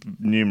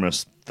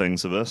numerous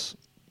things of us.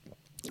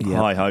 Yep.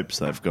 High hopes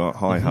they've got.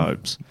 High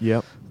hopes.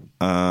 Yep.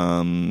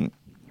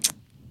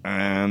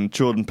 And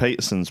Jordan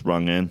Peterson's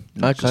rung in.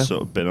 Okay. Just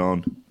sort of been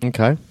on.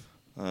 Okay.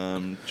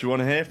 Do you want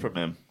to hear from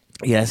him?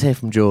 Yeah, let's hear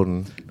from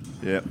Jordan.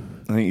 Yeah.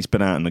 I think he's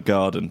been out in the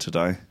garden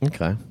today.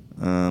 Okay.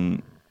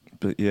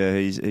 But yeah,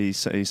 he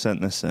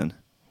sent this in.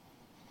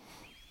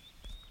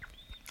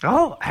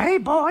 Oh, hey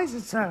boys,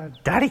 it's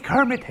Daddy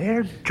Kermit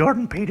here,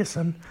 Jordan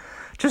Peterson.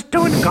 Just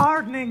doing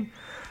gardening.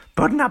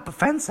 Putting up a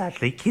fence,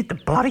 actually, keep the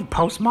bloody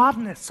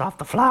postmodernists off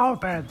the flower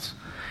beds.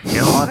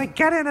 They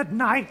get in at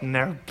night and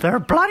they're a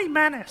bloody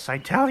menace, I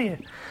tell you.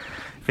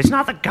 If it's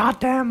not the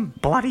goddamn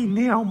bloody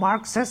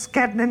neo-Marxists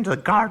getting into the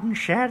garden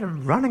shed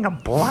and running a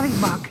bloody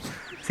muck,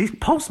 it's these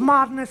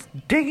postmodernists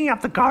digging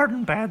up the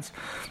garden beds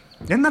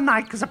in the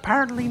night, because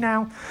apparently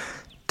now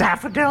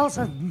daffodils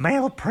are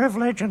male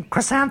privilege and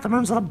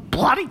chrysanthemums are the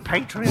bloody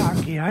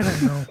patriarchy. I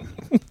don't know.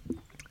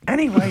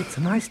 Anyway, it's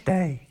a nice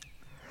day.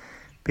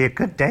 Be a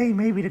good day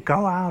maybe to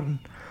go out and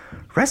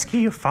rescue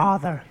your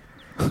father.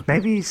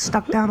 Maybe he's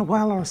stuck down a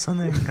well or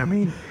something. I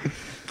mean, you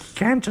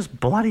can't just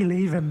bloody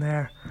leave him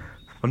there.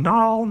 Well,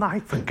 not all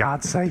night, for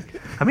God's sake.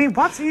 I mean,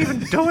 what's he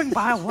even doing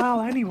by a well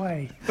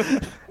anyway?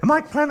 In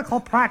my clinical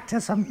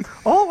practice, I'm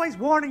always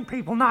warning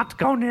people not to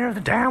go near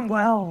the damn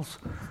wells.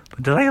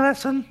 But do they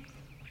listen?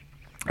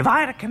 If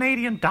I had a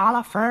Canadian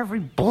dollar for every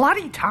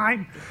bloody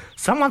time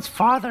someone's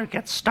father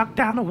gets stuck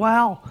down a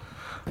well,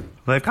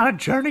 they've got a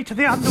journey to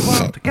the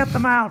underworld to get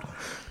them out.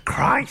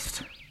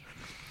 Christ.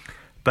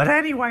 But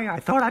anyway, I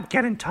thought I'd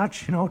get in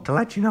touch, to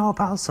let you know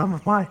about some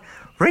of my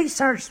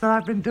research that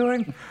I've been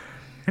doing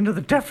into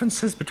the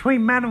differences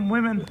between men and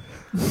women.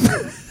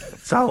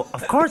 So,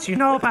 of course, you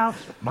know about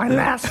my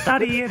last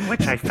study in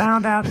which I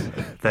found out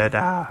that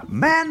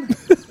men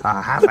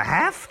have a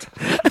heft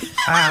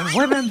and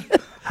women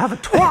have a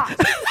twat,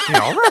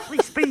 roughly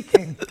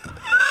speaking.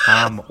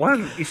 Well,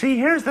 you see,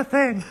 here's the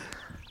thing.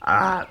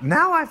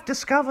 Now I've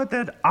discovered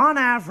that, on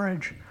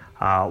average,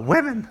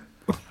 women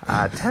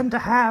tend to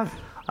have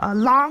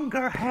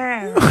longer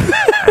hair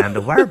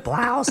and wear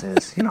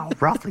blouses,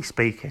 roughly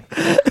speaking.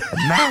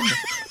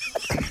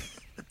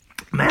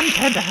 Men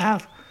tend to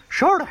have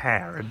shorter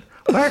hair and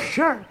wear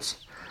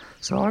shirts.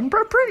 So I'm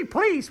pretty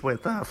pleased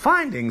with the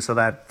findings of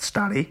that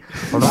study,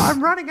 although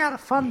I'm running out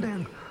of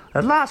funding.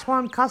 That last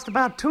one cost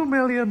about $2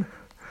 million,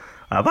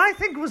 but I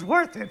think it was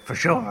worth it for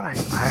sure. I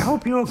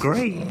hope you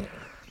agree.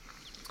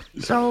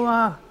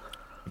 So,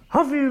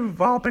 hope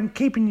you've all been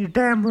keeping your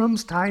damn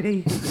rooms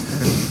tidy.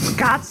 For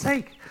God's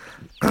sake,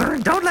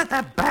 don't let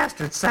that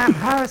bastard Sam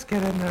Harris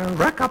get in there and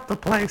wreck up the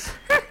place.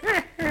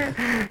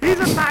 He's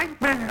a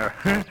nightmare.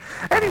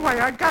 Anyway,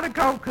 I gotta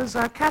go because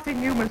Kathy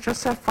Newman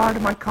just set fire to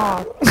my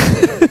car.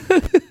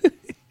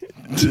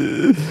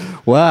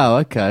 Wow,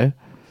 okay.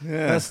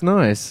 Yeah. That's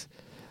nice.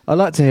 I'd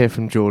like to hear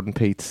from Jordan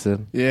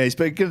Peterson. Yeah, he's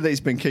been good that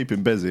he's been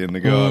keeping busy in the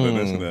garden,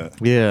 isn't it?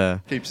 Yeah.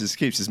 Keeps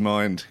his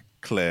mind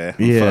clear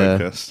and Yeah.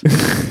 focused.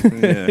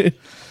 Yeah.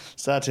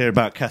 Sad to hear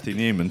about Kathy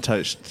Newman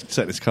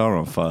setting his car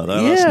on fire,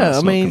 though. Yeah,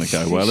 That's not going to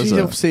go well, is she's it?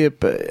 obviously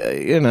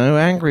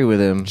angry with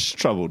him. She's a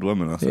troubled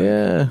woman, I think.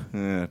 Yeah.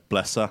 Yeah,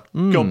 bless her.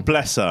 God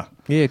bless her.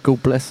 Yeah,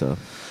 God bless her.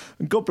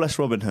 And God bless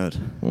Robin Hood.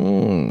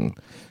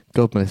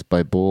 God bless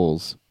by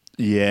balls.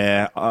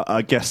 Yeah,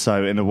 I guess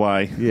so, in a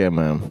way. Yeah,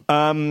 man.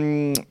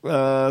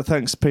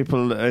 Thanks,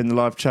 people in the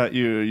live chat.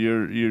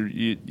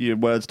 Your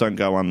words don't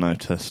go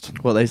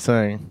unnoticed. What are they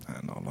saying?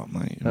 Not a lot,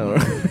 mate. Oh,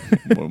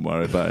 right. Won't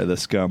worry about it, the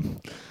scum.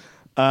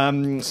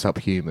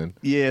 Subhuman.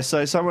 Yeah,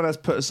 so someone has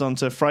put us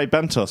onto Fray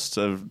Bentos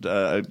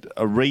are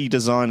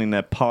redesigning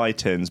their pie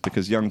tins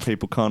because young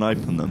people can't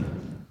open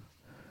them.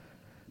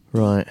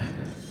 Right.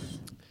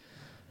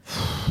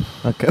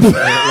 Okay.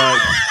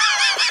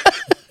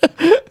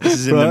 This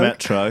is in the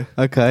Metro.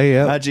 Okay,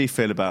 yeah. How do you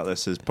feel about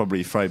this as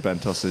probably Fray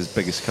Bentos'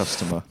 biggest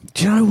customer?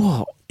 Do you know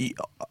what?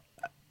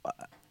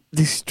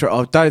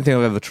 I don't think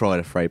I've ever tried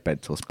a Fray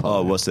Bentos pie.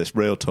 Oh, what's this?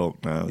 Real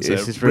talk now?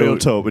 This is real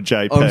talk with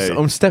JP?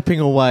 I'm stepping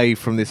away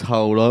from this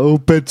whole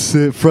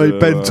bedsit Fray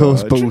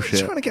Bentos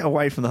bullshit. Trying to get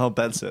away from the whole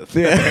bedsit.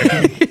 Yeah.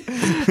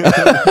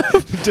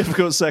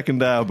 Difficult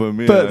second album,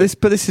 yeah. But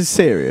this is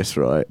serious,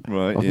 right?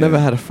 Right, I've yeah. never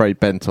had a Fray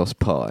Bentos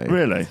pie.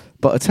 Really?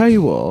 But I tell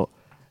you what,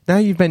 now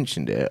you've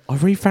mentioned it, I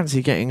really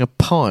fancy getting a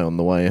pie on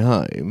the way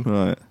home.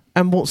 Right.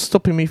 And what's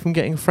stopping me from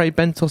getting a Fray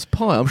Bentos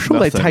pie? I'm sure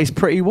they Nothing. taste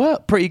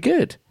pretty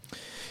good.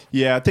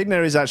 Yeah, I think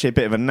there is actually a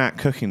bit of a knack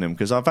cooking them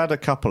because I've had a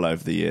couple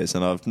over the years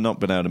and I've not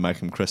been able to make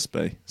them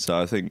crispy. So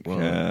I think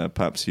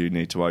perhaps you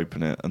need to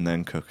open it and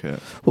then cook it.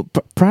 Well,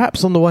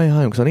 perhaps on the way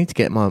home, because I need to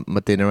get my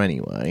dinner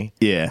anyway.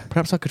 Yeah.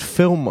 Perhaps I could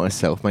film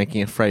myself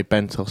making a Fray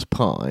Bentos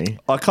pie.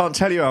 I can't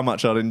tell you how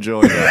much I'd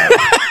enjoy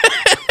that.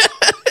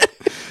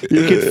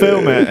 You could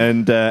film it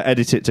and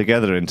edit it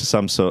together into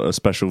some sort of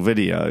special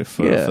video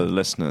for the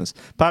listeners.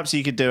 Perhaps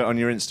you could do it on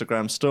your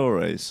Instagram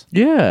stories.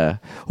 Yeah.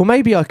 Well,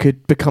 maybe I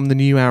could become the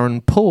new Aaron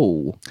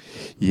Paul.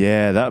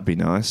 Yeah, that would be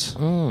nice.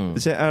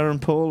 Is it Aaron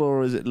Paul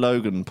or is it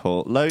Logan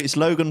Paul? It's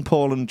Logan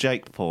Paul and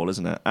Jake Paul,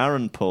 isn't it?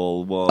 Aaron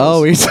Paul was...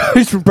 Oh,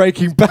 he's from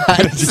Breaking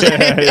Bad.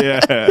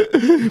 yeah.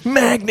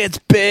 Magnets,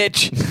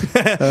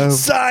 bitch.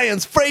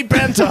 Science, Fray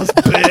Bentos,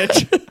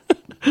 bitch.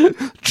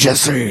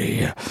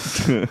 Jesse.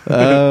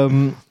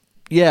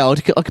 Yeah, I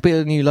could be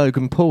the new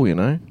Logan Paul, you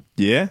know?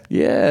 Yeah?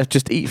 Yeah,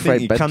 just eat I Fray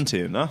think you're Bentos.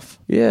 cunty enough.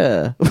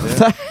 Yeah.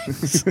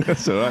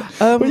 That's all right.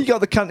 Well, you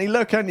got the cunty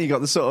look, haven't you? You got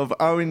the sort of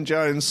Owen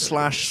Jones /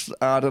 I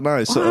don't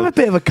know, sort I'm of a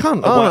bit of a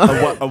cunt, aren't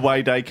I?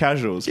 away day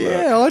casuals. Look.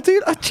 Yeah, I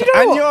do. Do you know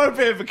And what? you're a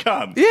bit of a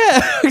cunt.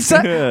 Yeah,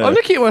 exactly. Yeah. I'm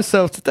looking at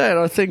myself today and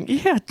I think,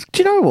 yeah,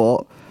 do you know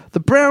what? The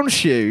brown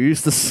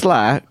shoes, the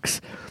slacks.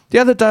 The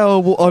other day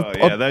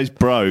Those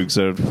brogues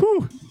are...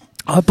 Whew.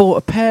 I bought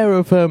a pair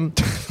of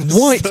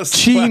white The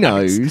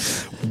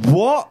chinos.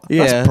 What?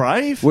 Yeah, That's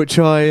brave. Which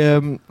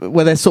well,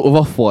 they're sort of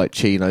off-white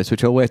chinos,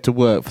 which I wear to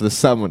work for the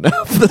summer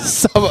now, for the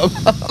summer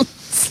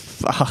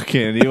months.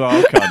 Fucking, you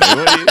are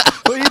cunty.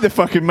 What are you, the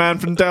fucking man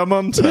from Del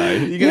Monte?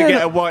 You're going to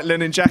get a white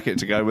linen jacket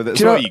to go with it.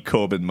 Do you So know- you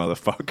Corbyn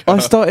motherfucker. I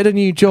started a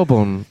new job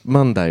on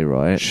Monday,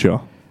 right?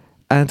 Sure.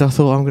 And I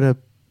thought I'm going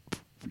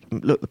to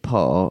look the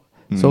part.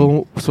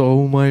 So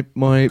all my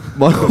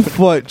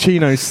white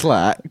chino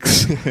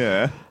slacks,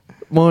 Yeah.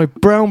 my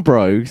brown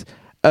brogues,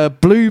 a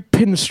blue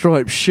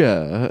pinstripe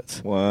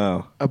shirt,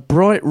 Wow. a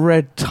bright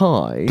red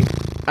tie,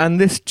 and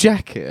this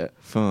jacket.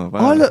 Oh, wow.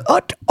 I look.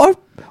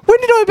 When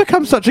did I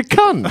become such a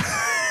cunt?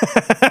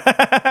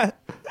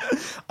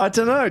 I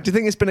don't know. Do you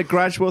think it's been a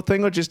gradual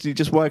thing, or you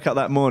just woke up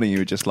that morning, you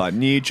were just like,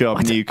 new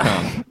job, new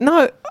cunt?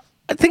 No,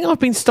 I think I've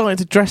been starting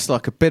to dress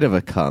like a bit of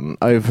a cunt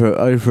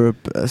over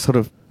a sort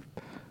of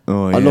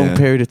a long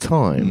period of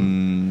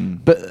time.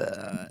 But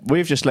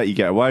we've just let you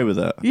get away with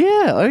it.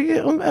 yeah, I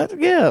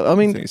I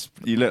mean, think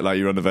you look like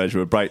you're on the verge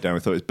of a breakdown. We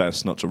thought it was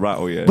best not to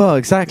rattle you. well,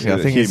 exactly. You're I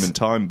the think human it's,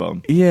 time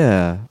bomb.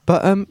 yeah,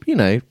 but you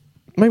know,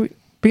 maybe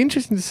be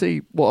interesting to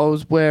see what I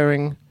was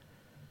wearing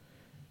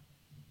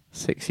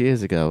 6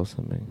 years ago or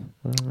something.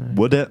 I don't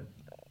know. Would it?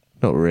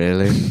 Not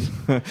really.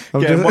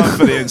 Get one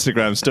for the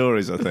Instagram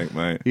stories, I think,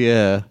 mate.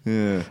 Yeah.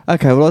 Yeah.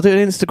 Okay, well, I'll do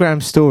an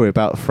Instagram story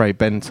about Fray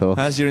Bentos.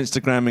 How's your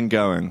Instagramming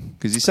going?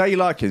 Because you say you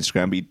like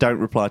Instagram, but you don't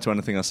reply to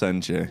anything I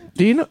send you.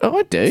 Do you know? Oh,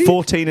 I do.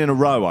 14 in a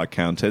row I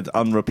counted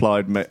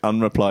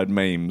unreplied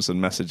memes and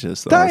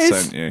messages that I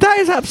sent you. That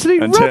is absolute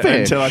rubbish.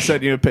 Until I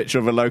sent you a picture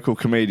of a local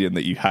comedian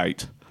that you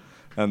hate.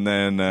 And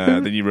then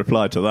then you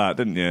replied to that,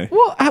 didn't you?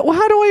 What? How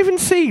do I even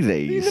see In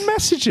these? the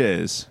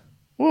messages.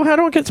 Well, how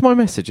do I get to my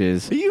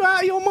messages? Are you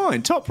out of your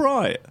mind? Top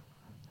right.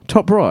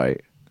 Top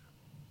right.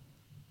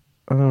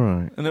 All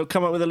right. And it'll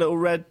come up with a little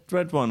red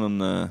one on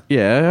there.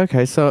 Yeah.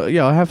 Okay. So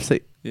yeah, I have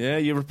seen. Yeah,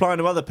 you're replying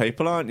to other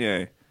people, aren't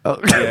you? Oh.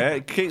 Yeah,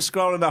 keep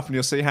scrolling up and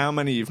you'll see how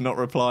many you've not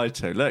replied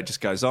to. Look, it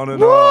just goes on and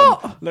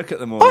What? on. Look at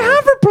them all. I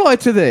have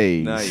replied to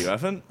these. No, you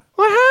haven't.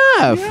 I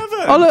have. You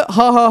haven't? Oh look!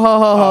 Ha ha ha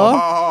ha Ha,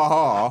 ha.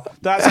 ha, ha.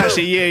 That's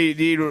actually you.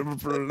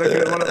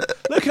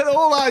 Look at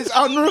all those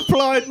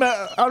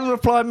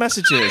unreplied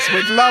messages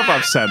with love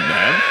I've sent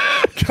them.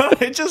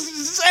 God, it's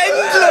just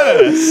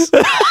endless.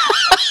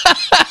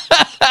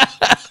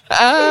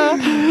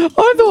 I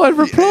thought I'd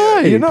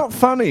replied. You're not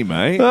funny,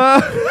 mate.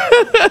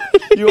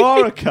 You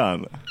are a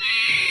cunt.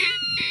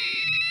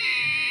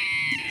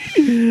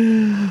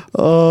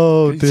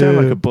 Oh You dear. sound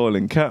like a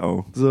boiling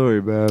kettle.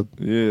 Sorry, man.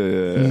 Yeah.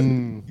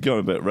 You're going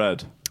a bit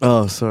red.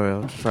 Oh, sorry.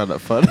 I just found that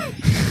funny.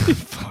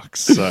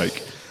 Fuck's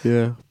sake.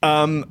 Yeah.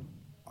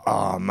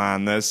 Oh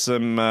man, there's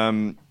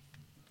some.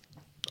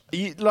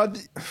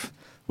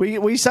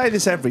 We say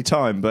this every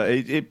time, but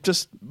it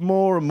just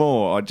more and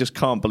more. I just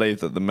can't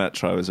believe that the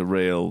metro is a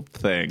real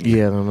thing.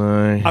 Yeah, I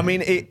know. I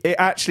mean, it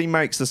actually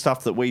makes the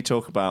stuff that we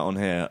talk about on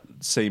here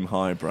seem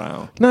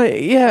highbrow. No,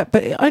 yeah,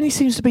 but it only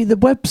seems to be the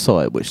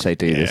website which they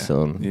do this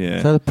on.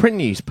 Yeah. So the print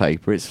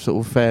newspaper, it's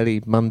sort of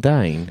fairly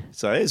mundane.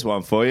 So here's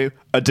one for you: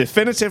 a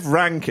definitive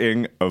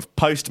ranking of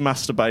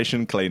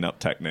post-masturbation cleanup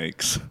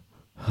techniques.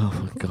 Oh,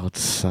 for God's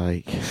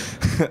sake.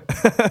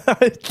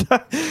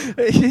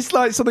 It's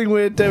like something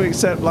we'd do,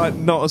 except like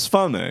not as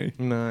funny.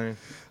 No.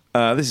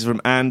 This is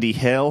from Andy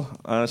Hill.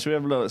 Should we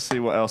have a look and see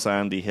what else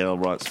Andy Hill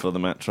writes for the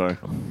Metro?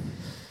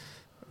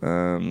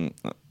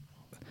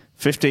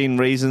 15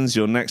 reasons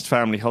your next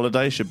family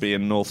holiday should be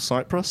in North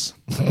Cyprus.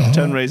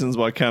 10 reasons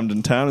why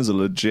Camden Town is a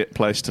legit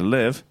place to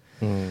live.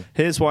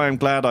 Here's why I'm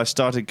glad I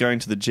started going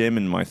to the gym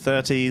in my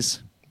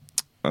 30s.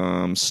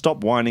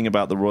 Stop whining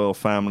about the royal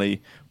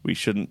family. We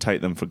shouldn't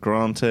take them for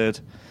granted.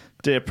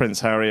 Dear Prince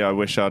Harry, I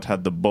wish I'd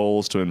had the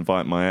balls to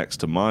invite my ex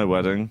to my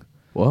wedding.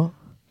 What?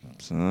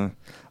 So,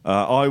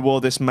 I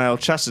wore this male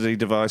chastity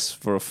device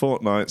for a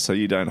fortnight, so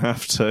you don't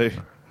have to.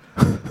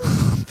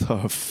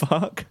 The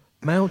fuck?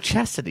 Male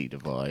chastity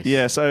device?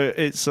 Yeah, so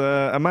it's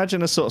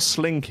imagine a sort of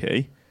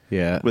slinky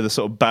Yeah. with a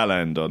sort of bell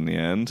end on the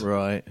end,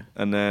 Right.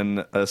 and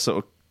then a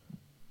sort of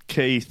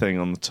key thing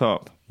on the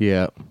top.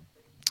 Yeah.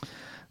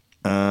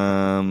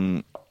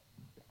 Damn.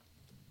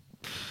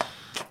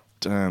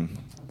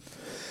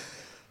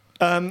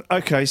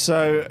 Okay,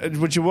 so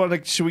would you want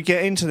to? Should we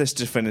get into this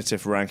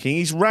definitive ranking?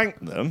 He's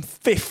ranked them,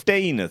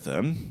 15 of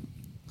them,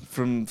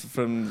 from.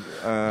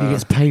 He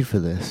gets paid for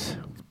this.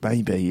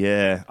 Maybe,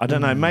 yeah. I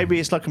don't know. Maybe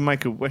it's like a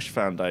Make-A-Wish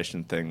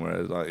Foundation thing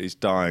where like he's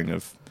dying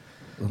of.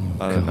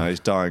 I don't know. He's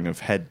dying of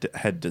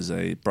head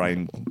disease,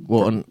 brain.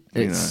 Well, on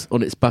its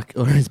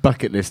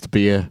bucket list to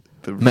be a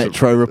The-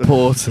 Metro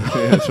reporter.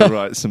 Yeah, to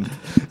write some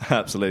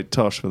absolute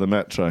tosh for the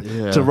Metro.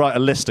 Yeah. To write a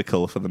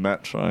listicle for the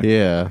Metro.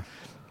 Yeah.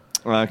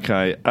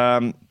 Okay.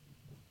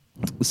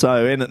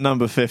 So in at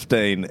number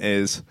 15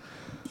 is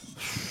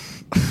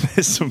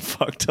there's some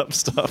fucked up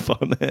stuff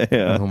on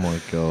here. Oh my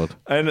god.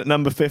 In at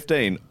number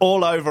 15,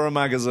 all over a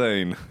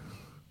magazine.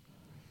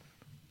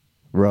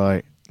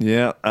 Right.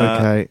 Yeah.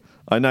 Okay.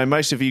 I know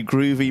most of you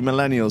groovy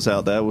millennials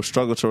out there will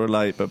struggle to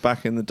relate, but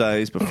back in the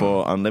days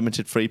before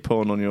unlimited free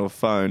porn on your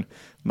phone,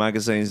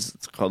 magazines,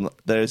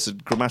 there's a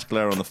grammatical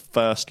error on the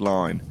first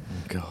line.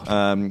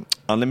 God.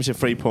 Unlimited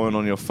free porn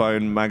on your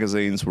phone,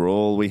 magazines were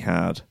all we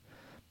had.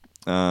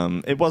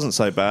 It wasn't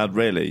so bad,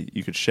 really.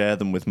 You could share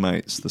them with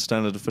mates. The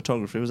standard of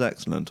photography was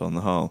excellent on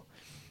the whole.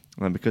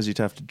 And because you'd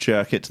have to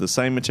jerk it to the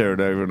same material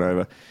over and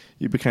over,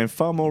 you became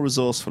far more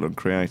resourceful and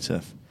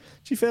creative.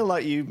 Do you feel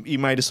like you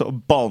made a sort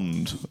of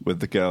bond with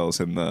the girls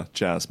in the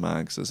jazz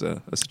mags as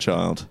a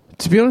child?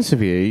 To be honest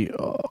with you,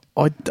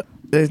 I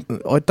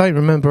don't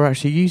remember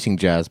actually using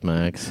jazz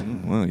mags.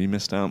 Well, you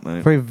missed out,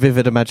 mate. Very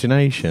vivid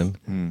imagination.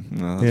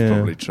 No, that's Yeah.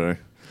 probably true.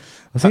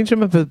 I seem to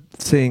remember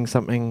seeing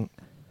something.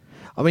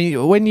 I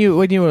mean, when you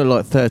were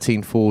like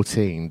 13,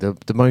 14,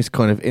 the most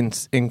kind of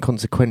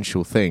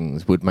inconsequential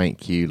things would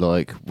make you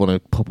like want to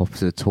pop up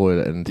to the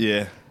toilet and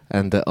Yeah.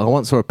 And I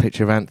once saw a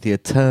picture of Anthea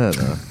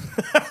Turner.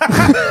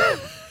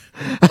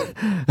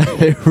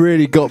 It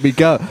really got me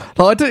going.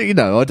 Like,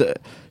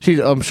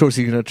 I'm sure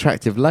she's an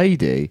attractive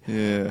lady.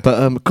 Yeah.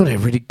 But God, it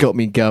really got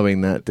me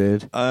going. That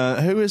did.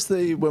 Who is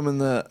the woman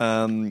that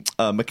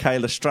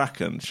Michaela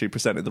Strachan? She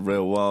presented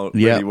the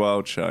Yeah. Really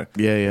Wild show.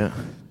 Yeah.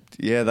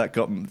 Yeah, that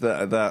got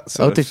that. Oh,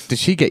 Sort of, did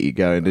she get you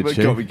going? Did it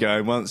she? got me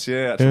going once.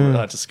 Yeah, I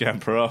had to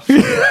scamper off.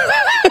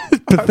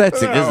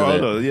 Pathetic, How isn't old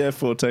it? are you? Yeah,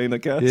 14, I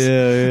guess.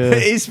 Yeah.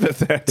 It is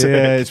pathetic.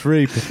 Yeah, it's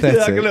really You're pathetic.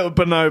 like a little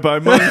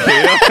bonobo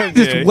monkey, aren't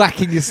Just you?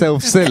 whacking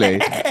yourself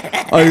silly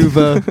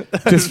over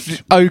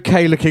just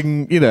okay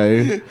looking,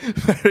 Very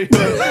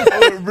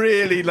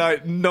really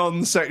like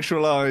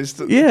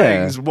non-sexualized Yeah.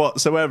 things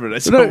whatsoever.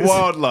 It's No, a it's-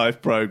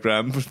 wildlife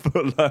program.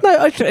 But,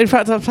 like, No, in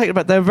fact, I've taken it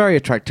back. They're very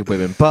attractive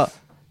women, but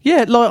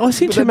yeah, like I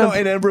seem but to they're remember.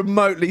 not in a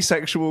remotely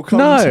sexual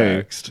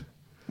context.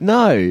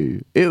 No,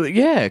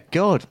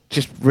 God,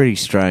 just really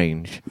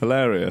strange.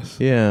 Hilarious.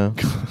 Yeah,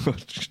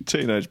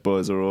 Teenage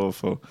boys are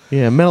awful.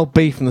 yeah. Mel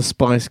B from the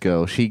Spice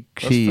Girls. She,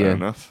 fair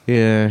enough.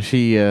 Yeah,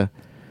 she. I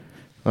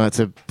had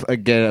to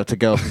again have to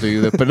go off and do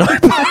the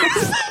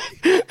bonobos.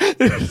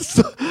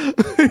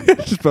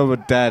 Just my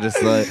dad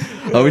is like,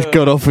 oh, he's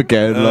got off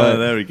again. Like,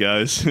 There he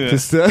goes. Yeah.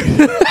 just,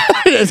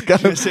 just go.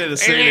 Just hear the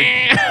ceiling.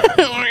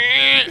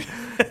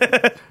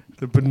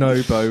 The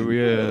bonobo,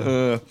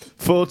 yeah.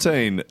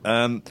 14.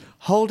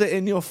 Hold it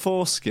in your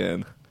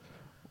foreskin.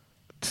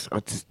 I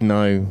just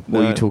know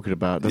what No. you're talking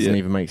about. Doesn't Yeah.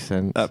 even make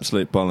sense.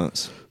 Absolute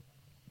bollocks.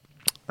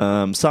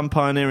 Some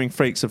pioneering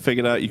freaks have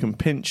figured out you can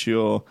pinch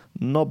your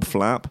knob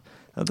flap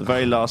at the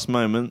very last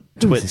moment,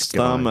 Who is twist this guy?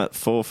 thumb at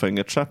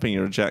forefinger, trapping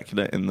your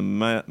ejaculate in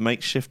the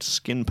makeshift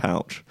skin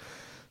pouch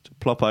to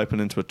plop open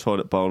into a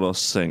toilet bowl or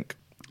sink.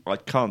 I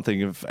can't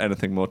think of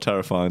anything more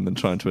terrifying than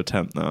trying to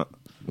attempt that.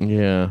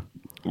 Yeah.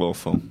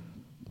 Awful.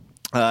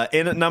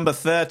 In at number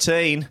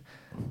 13,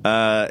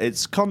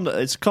 it's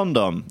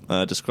condom,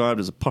 described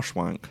as a posh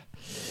wank.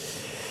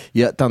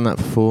 Yeah, done that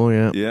before,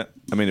 yeah. Yeah,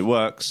 I mean, it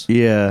works.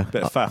 Yeah.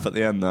 Bit of faff at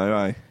the end, though,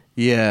 eh?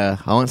 Yeah.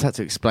 I once had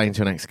to explain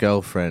to an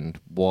ex-girlfriend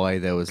why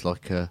there was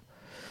like a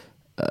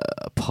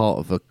part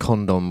of a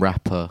condom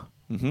wrapper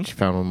she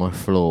found on my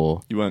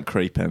floor. You weren't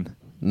creeping.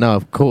 No,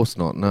 of course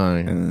not, no.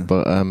 Yeah.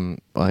 But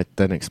I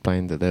then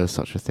explained that there was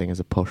such a thing as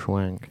a posh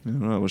wank. Yeah,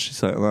 right, what'd she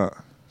say to that?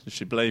 Did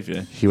she believe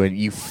you? She went,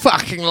 "You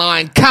fucking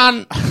lying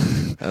cunt!"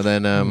 And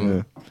then,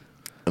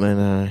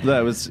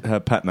 That was her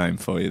pet name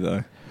for you,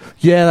 though.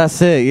 yeah, that's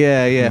it.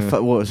 Yeah.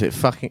 What was it?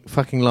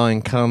 Fucking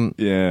lying cunt.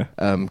 Yeah.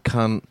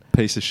 Cunt.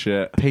 Piece of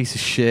shit. Piece of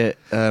shit.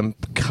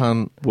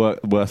 Cunt.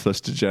 Worthless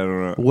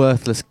degenerate.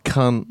 Worthless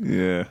cunt.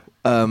 Yeah.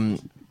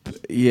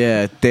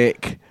 Yeah.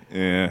 Dick.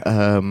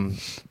 Yeah.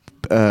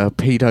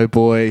 Pedo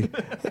boy.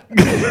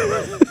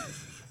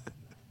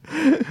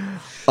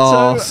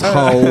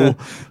 Arsehole.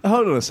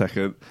 Hold on a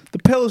second. The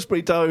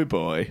Pillsbury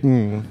Doughboy,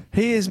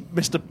 he is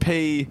Mr.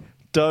 P.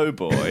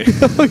 Doughboy.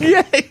 Oh,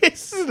 yeah,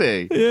 isn't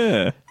he?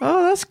 Yeah.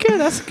 Oh, that's good.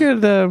 That's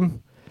good.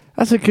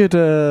 That's a good.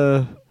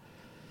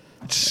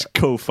 Just a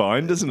cool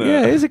find, isn't it?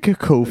 Yeah, it is a good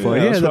call for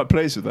Yeah, I you. was Yeah, quite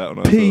pleased with that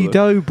one. I P thought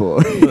Doughboy.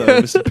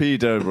 that. Mr. P.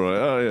 Doughboy.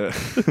 Oh, yeah.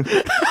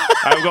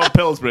 I've got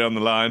Pillsbury on the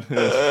line.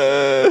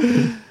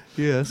 Yeah.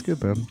 Yeah, that's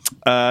good, man.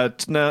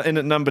 Now, in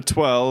at number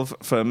 12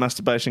 for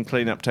masturbation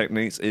cleanup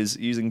techniques is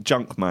using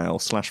junk mail /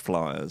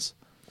 flyers.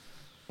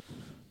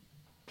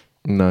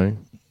 No,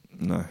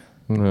 No,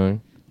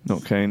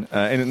 not keen.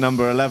 In at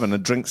number 11, a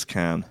drinks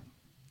can.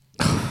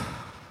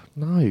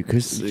 no,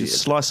 because You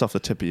just slice off the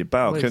tip of your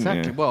bowel,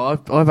 couldn't you?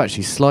 Well, I've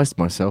actually sliced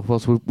myself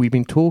whilst we've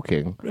been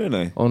talking.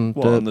 Really? On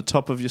on the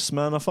top of your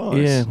Smirnoff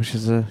Ice? Yeah, which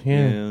is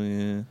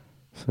Yeah.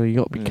 So you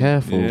got to be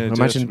careful. Yeah, just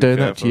Imagine to be doing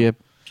careful. that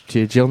to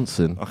your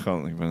Johnson. I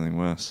can't think of anything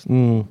worse.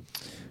 Mm.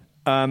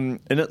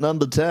 In at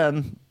number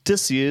 10,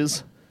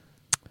 disuse.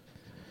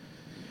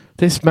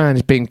 This man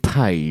is being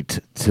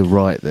paid to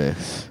write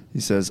this. He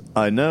says,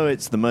 I know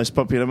it's the most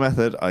popular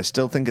method. I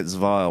still think it's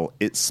vile.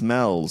 It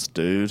smells,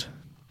 dude.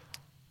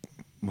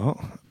 What?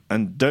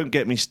 And don't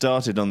get me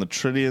started on the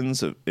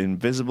trillions of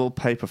invisible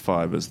paper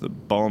fibers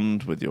that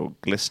bond with your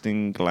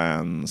glistening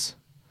glands.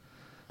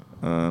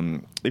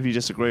 If you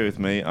disagree with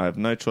me, I have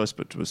no choice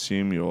but to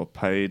assume you are a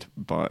paid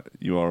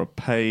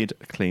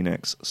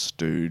Kleenex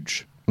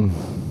stooge.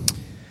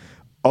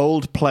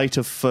 Old plate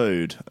of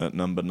food at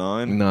number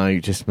 9. No,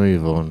 just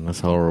move on.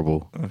 That's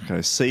horrible. Okay,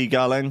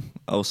 seagulling,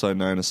 also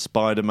known as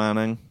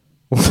Spider-Manning.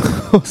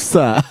 What's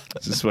that?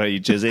 This is where you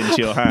jizz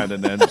into your hand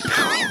and then...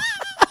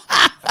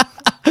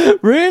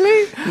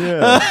 Really?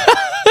 Yeah.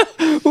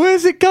 Where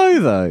does it go,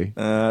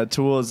 though?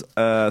 Towards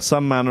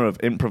some manner of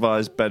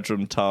improvised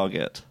bedroom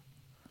target.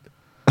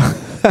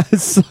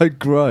 That's so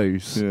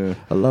gross. Yeah.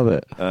 I love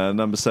it.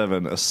 Number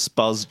 7, a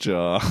spuzz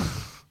jar.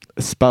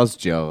 A spuzz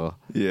jar.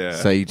 Yeah.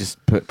 So you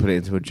just put it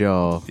into a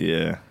jar.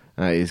 Yeah.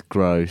 That is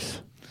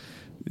gross.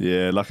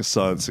 Yeah, like a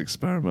science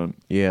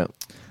experiment. Yeah.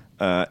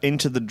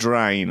 Into the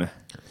drain.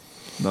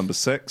 Number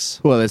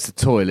 6, Well, there's the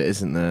toilet,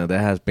 isn't there?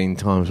 There has been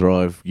times where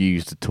I've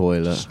used the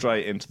toilet.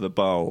 straight into the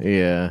bowl.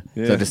 Yeah.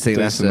 So I just think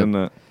that's decent, a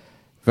isn't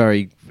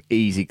very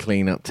easy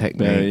clean-up it?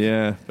 technique.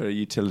 Yeah, very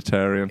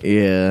utilitarian.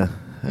 Yeah.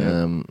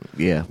 Yeah.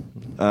 Yeah.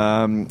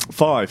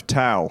 5,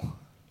 towel.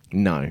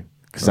 No,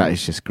 because that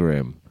is just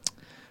grim.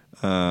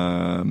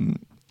 4,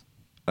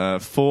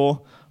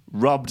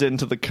 rubbed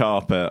into the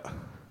carpet.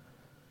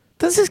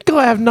 Does this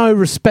guy have no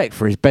respect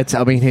for his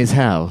his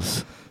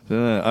house?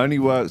 Only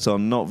works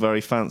on not very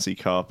fancy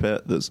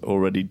carpet that's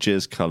already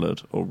jizz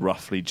coloured or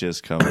roughly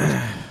jizz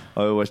coloured.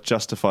 I always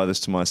justify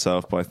this to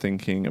myself by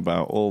thinking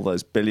about all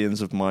those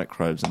billions of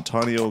microbes and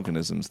tiny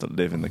organisms that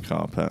live in the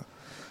carpet.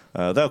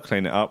 They'll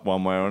clean it up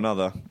one way or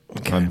another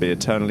and be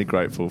eternally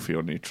grateful for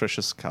your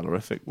nutritious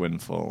calorific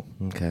windfall.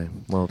 Okay,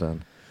 well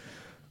done.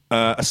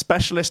 A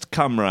specialist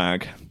cum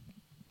rag.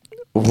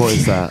 What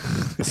is that?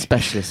 A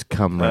specialist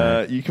cum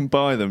rag. You can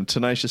buy them.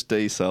 Tenacious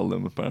D sell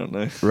them,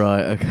 apparently.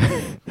 Right,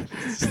 okay.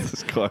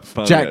 It's quite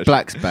funny. Jack actually.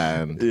 Black's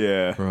band.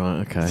 Yeah.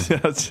 Right, okay. I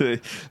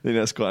think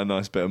that's quite a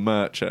nice bit of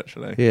merch,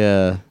 actually.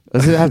 Yeah.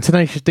 Does it have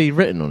Tenacious D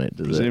written on it,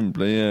 does it?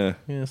 Presumably, yeah.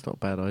 Yeah, it's not a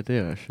bad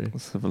idea, actually.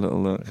 Let's have a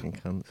little look. Fucking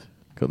cunts.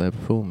 Got there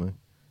before me.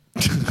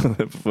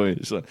 Before you,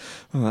 it's like,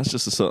 oh, that's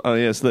just a sort. Oh,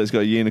 yeah, so it's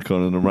got a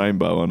unicorn and a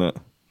rainbow on it.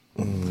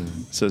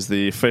 It says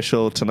the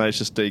official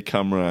Tenacious D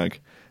cum rag.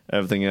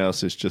 Everything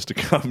else is just a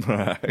cum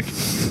rag.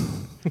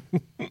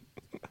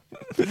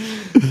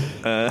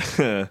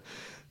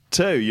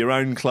 2, your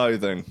own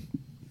clothing.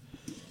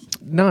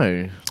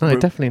 No,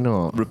 definitely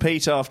not.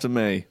 Repeat after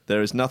me.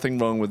 There is nothing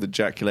wrong with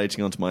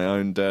ejaculating onto my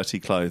own dirty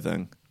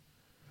clothing.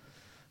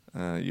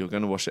 You're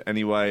going to wash it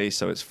anyway,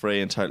 so it's free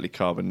and totally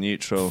carbon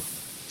neutral.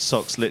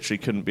 Socks literally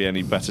couldn't be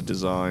any better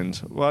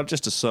designed. Well,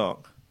 just a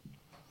sock.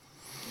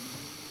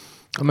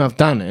 I mean, I've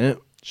done it.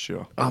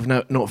 Sure. I've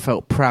not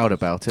felt proud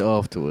about it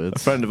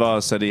afterwards. A friend of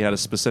ours said he had a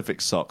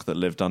specific sock that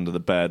lived under the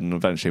bed, and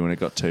eventually when it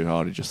got too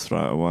hard, he'd just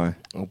throw it away.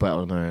 I bet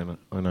I know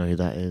who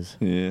that is.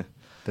 Yeah.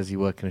 Does he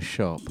work in a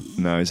shop?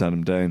 No, he's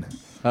Adam Dane.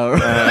 Oh,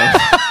 right.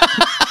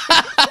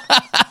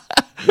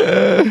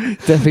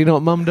 Definitely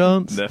not Mum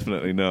Dance.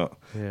 Definitely not.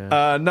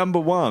 Yeah. Number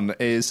 1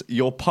 is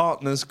your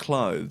partner's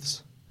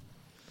clothes.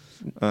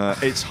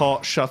 It's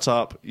hot, shut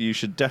up. You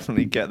should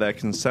definitely get their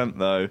consent,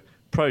 though.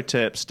 Pro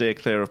tip, steer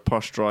clear of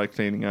posh dry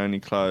cleaning only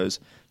clothes.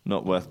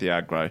 Not worth the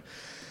aggro.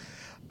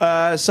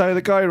 So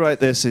the guy who wrote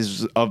this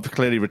is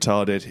clearly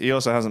retarded. He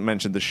also hasn't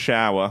mentioned the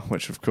shower,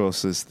 which of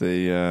course is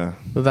the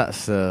Well, that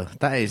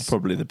is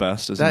probably the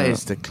best, isn't it? that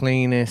is the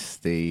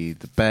cleanest, the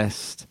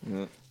best.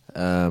 Yeah.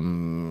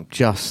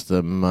 Just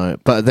the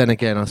but then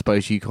again, I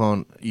suppose you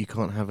can't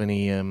have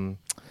any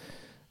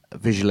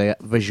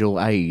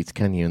visual aids,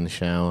 can you, in the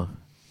shower?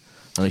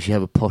 Unless you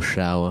have a posh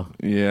shower.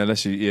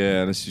 unless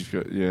you've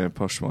got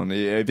posh one.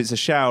 Yeah, if it's a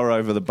shower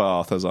over the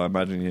bath, as I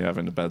imagine you have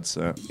in a bed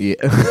set. Yeah.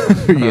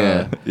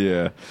 Yeah.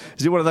 Yeah.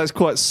 Is it one of those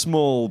quite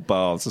small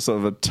baths, a sort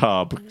of a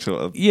tub,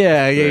 sort of?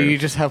 Yeah, you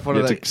just have one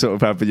You of have those. to sort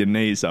of have your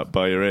knees up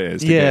by your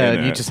ears. To Yeah, get in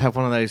and you it. just have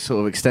one of those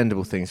sort of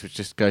extendable things which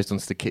just goes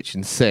onto the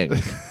kitchen sink.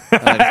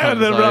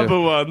 The rubber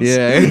ones.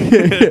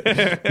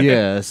 Yeah.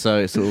 Yeah, so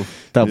it sort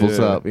of doubles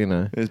Yeah. up, you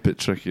know. It's a bit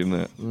tricky, isn't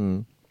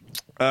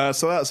it?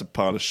 So that's a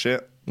pile of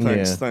shit.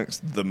 Thanks,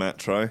 the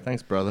Metro.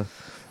 Thanks, brother.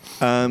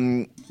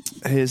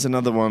 Here's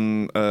another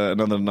one,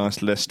 another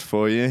nice list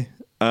for you.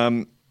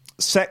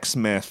 Sex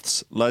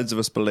myths. Loads of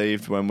us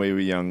believed when we were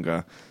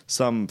younger.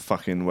 Some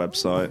fucking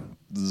website,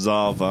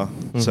 Zava,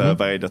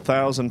 surveyed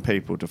 1,000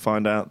 people to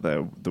find out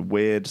the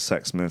weird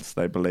sex myths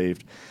they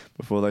believed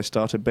before they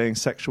started being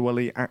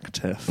sexually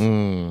active.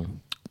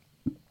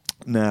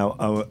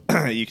 Now,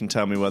 you can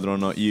tell me whether or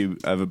not you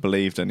ever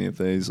believed any of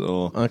these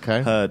or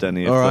heard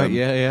any of All them. right,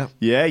 yeah.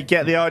 Yeah, you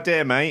get the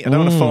idea, mate. I don't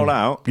want to fall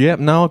out. Yep,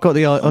 no, I got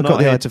the I'm got not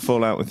the here idea. to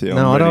fall out with you.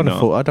 No, I'm I don't really want to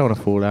fall. I don't want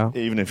to fall out.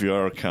 Even if you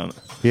are a cunt.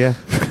 Yeah.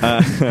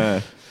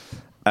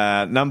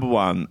 Number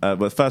one,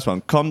 the first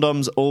one,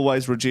 condoms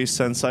always reduce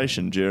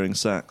sensation during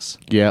sex.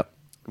 Yep.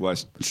 Well,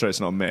 it's true,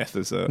 it's not a myth,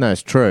 is it? No,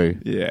 it's true.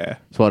 Yeah.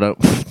 So I don't.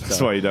 That's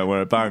why you don't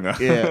wear a banger.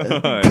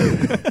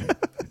 Yeah.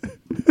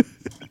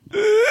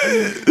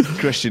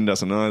 Christian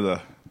doesn't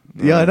either.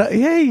 Yeah, I know.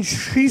 Yeah,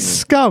 he's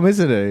scum,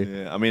 isn't he?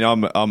 Yeah, I mean,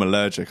 I'm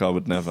allergic. I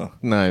would never.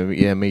 No,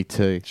 yeah, me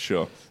too.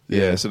 Sure.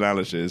 Yeah, it's an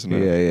allergy, isn't it?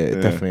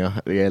 Yeah,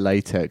 definitely. Yeah,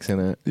 latex in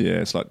it. Yeah,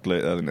 it's like I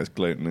think there's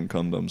gluten in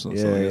condoms or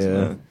Yeah, something,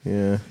 isn't it?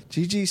 yeah.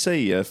 Did you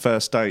see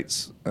First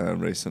Dates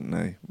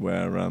recently,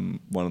 where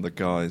one of the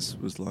guys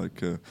was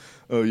like,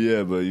 "Oh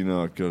yeah, but you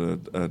know I've got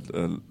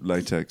a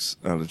latex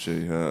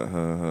allergy."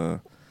 It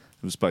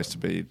was supposed to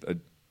be a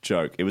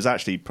joke. It was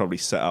actually probably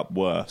set up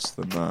worse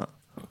than that.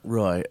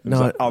 Right. It was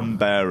like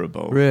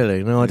unbearable.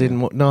 Really? No, I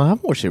didn't. No, I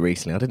haven't watched it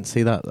recently. I didn't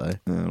see that though.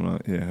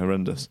 Right. Yeah,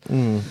 horrendous.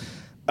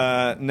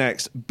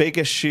 Next,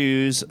 bigger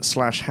shoes /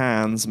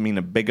 hands mean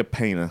a bigger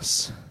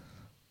penis.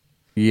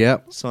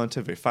 Yep.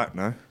 Scientific fact,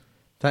 no?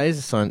 That is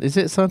a sign. Is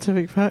it a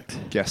scientific fact?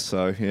 Guess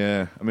so.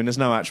 Yeah. I mean, there's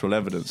no actual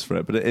evidence for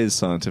it, but it is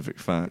scientific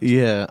fact.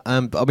 Yeah. I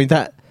mean,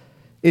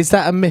 is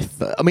that a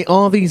myth? I mean,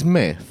 are these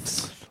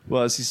myths?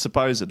 Well, it's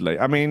supposedly.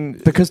 I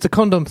mean, Because the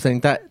condom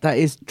thing, that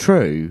is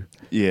true.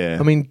 yeah.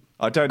 I mean,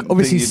 I don't.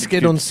 obviously, think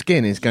skin on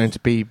skin is going to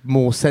be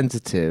more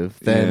sensitive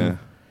than. Yeah.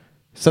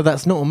 So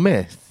that's not a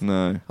myth.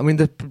 No. I mean,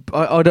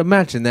 I'd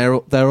imagine there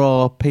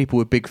are people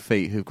with big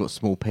feet who've got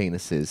small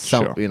penises.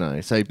 So, Sure. you know,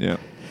 so Yeah.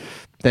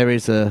 there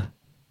is there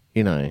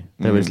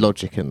is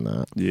logic in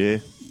that. Yeah.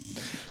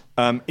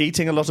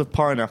 Eating a lot of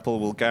pineapple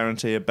will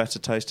guarantee a better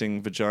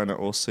tasting vagina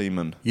or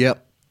semen.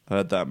 Yep.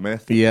 Heard that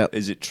myth? Yep.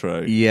 Is it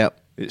true? Yep.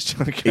 It's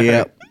okay.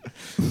 Yep.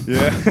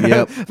 Yeah.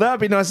 Yep. That'd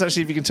be nice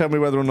actually if you can tell me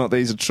whether or not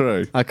these are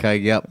true. Okay.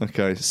 Yep.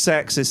 Okay.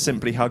 Sex is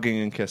simply hugging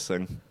and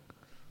kissing.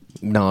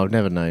 No, I've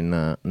never known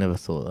that. Never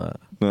thought that.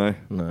 No.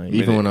 No. I mean,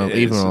 Even when I it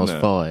is, was isn't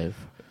it? 5.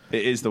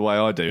 It is the way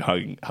I do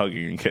hugging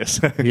and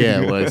kissing.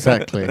 Yeah. Well,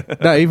 exactly.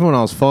 No. Even when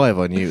I was 5,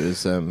 I knew it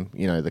was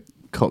the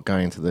cock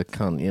going to the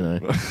cunt. You know.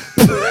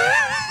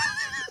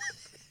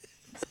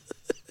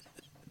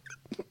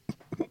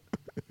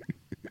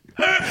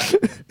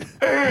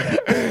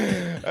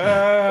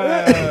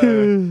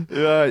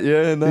 Right,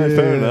 yeah, no,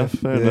 fair enough.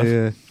 Fair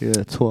enough. Yeah.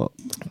 Twat.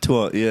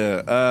 Twat,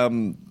 yeah.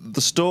 The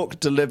stork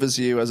delivers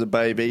you as a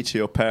baby to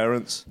your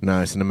parents.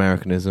 No, it's an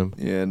Americanism.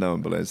 Yeah, no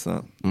one believes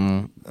that.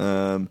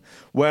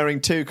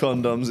 Wearing 2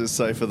 condoms is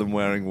safer than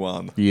wearing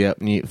 1. Yep.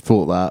 You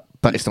thought that,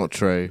 but it's not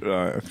true.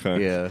 Right,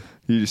 okay. Yeah.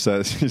 You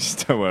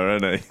just don't wear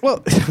any.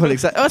 Well,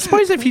 exactly. I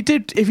suppose if you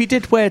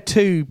did wear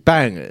 2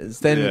 bangers,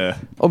 then Yeah.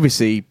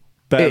 obviously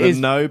Better it than is-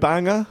 no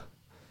banger?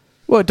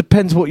 Well, it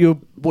depends what your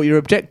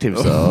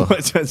objectives are.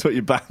 It depends what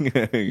you're banging.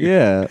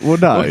 Yeah. Well,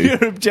 no. What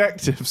your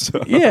objectives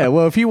are. Yeah.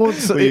 Well, if you want,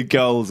 What your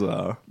goals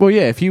are. well,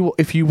 yeah. If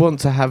you want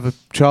to have a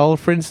child,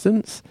 for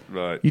instance,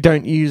 Right. you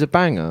don't use a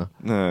banger.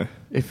 No.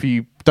 If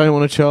you don't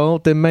want a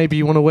child, then maybe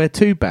you want to wear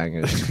 2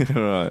 bangers.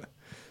 Right.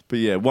 But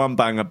yeah, 1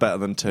 banger better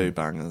than 2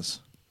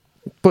 bangers.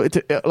 But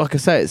like I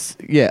say, it's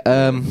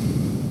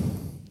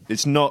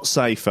It's not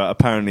safer.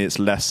 Apparently, it's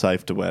less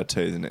safe to wear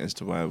 2 than it is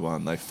to wear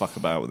 1. They fuck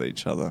about with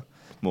each other.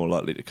 More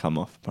likely to come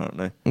off,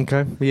 apparently.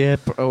 okay. Yeah.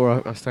 All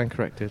right. I stand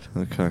corrected.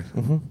 Okay.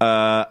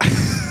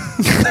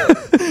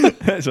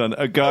 Next one.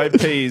 A guy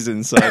pees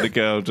inside a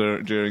girl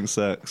during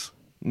sex.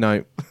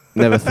 No.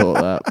 Never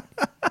thought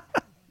that.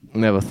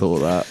 Never thought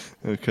that.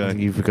 Okay.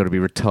 You've got to be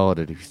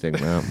retarded if you think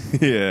that.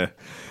 Yeah.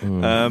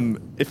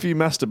 If you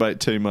masturbate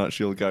too much,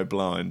 you'll go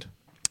blind.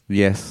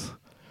 Yes.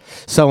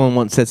 Someone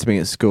once said to me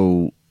at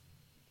school,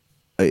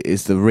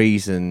 "Is the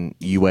reason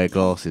you wear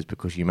glasses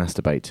because you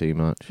masturbate too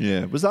much?"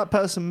 Yeah. Was that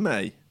person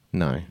me?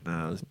 No.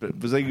 No.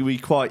 Was he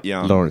quite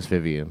young? Lawrence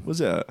Vivian.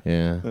 Was it?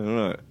 Yeah.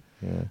 Oh, right.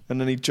 Yeah. And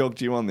then he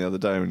jogged you on the other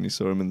day when you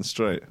saw him in the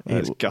street.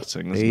 That's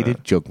gutting, isn't He it?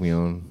 did jog me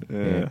on. Yeah.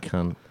 Yeah,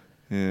 cunt.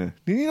 Yeah.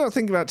 Did you not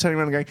think about turning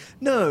around and going,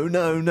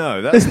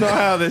 no, that's not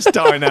how this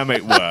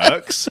dynamic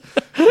works.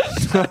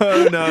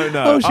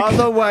 No.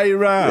 Other way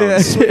round. Yeah.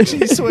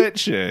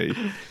 Switchy.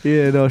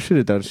 Yeah, no, I should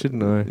have done,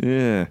 shouldn't I?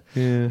 Yeah.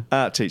 Yeah.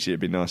 That'd teach you to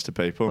be nice to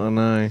people. I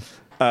know.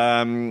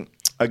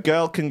 A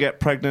girl can get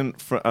pregnant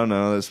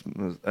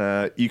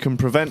you can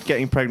prevent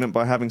getting pregnant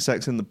by having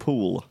sex in the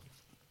pool.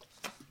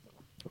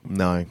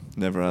 No.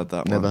 Never heard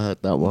that one. Never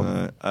heard that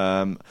one.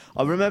 No.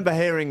 I remember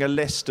hearing a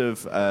list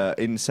of,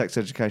 in sex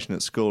education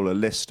at school, a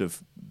list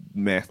of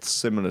myths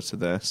similar to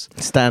this.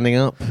 Standing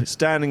up.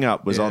 Standing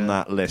up was on Yeah.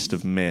 that list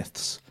of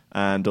myths.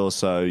 And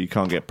also, you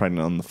can't get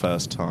pregnant on the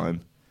first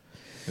time.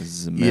 This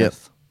is a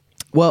myth.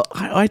 Well,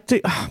 I do.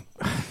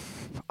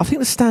 I think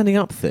the standing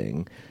up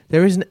thing,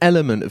 there is an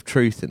element of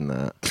truth in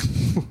that.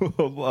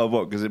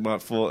 What? Because it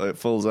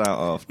falls out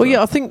after. Well,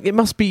 yeah, I think it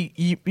must be.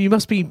 You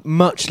must be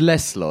much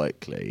less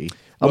likely.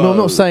 I'm Well-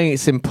 not saying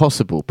it's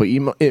impossible, but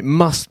it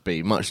must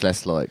be much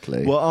less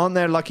likely. Well, aren't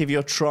there, like, if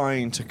you're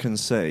trying to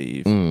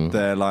conceive,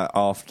 they're like,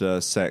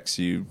 after sex,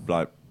 you,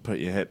 like, put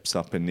your hips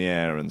up in the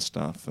air and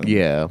stuff. And,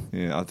 Yeah.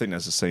 Yeah, I think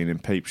there's a scene in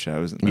Peep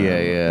Show, isn't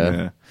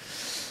there?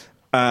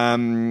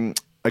 Yeah.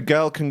 A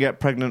girl can get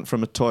pregnant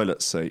from a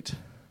toilet seat.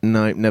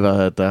 No, never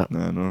heard that.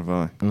 No, nor have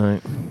I.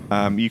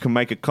 No. You can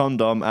make a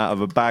condom out of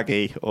a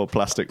baggie or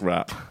plastic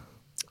wrap.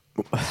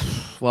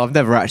 Well, I've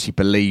never actually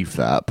believed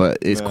that, but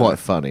it's quite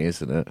funny,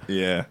 isn't it?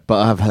 Yeah.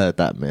 But I have heard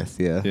that myth,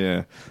 yeah.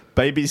 Yeah.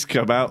 Babies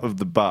come out of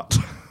the butt.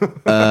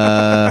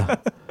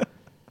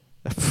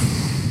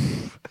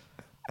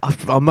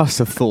 I must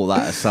have thought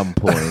that at some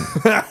point.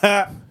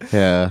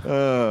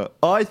 Yeah.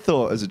 I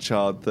thought as a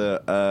child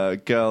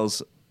that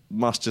girls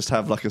must just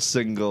have like a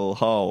single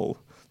hole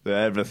that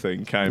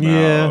everything came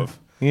out of.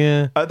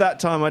 Yeah. At that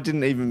time, I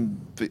couldn't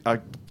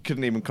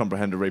even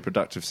comprehend a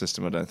reproductive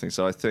system, I don't think.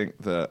 So I think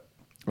that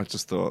I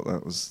just thought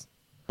that was,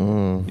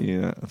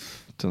 yeah,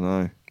 don't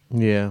know.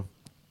 Yeah.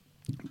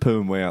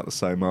 Pooing way out the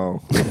same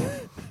hole.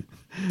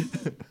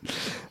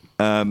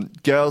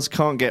 Girls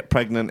can't get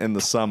pregnant in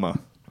the summer.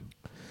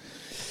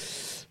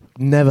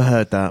 Never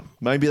heard that.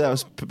 Maybe that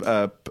was, put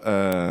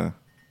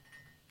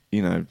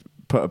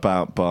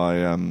about by,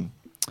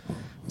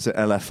 is it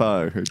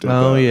LFO who did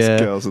Oh, that? yeah.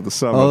 Girls of the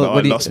Summer Oh, that I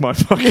when he- lost my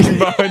fucking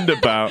mind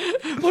about.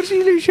 What did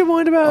you lose your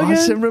mind about I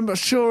again?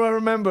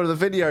 remember the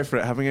video for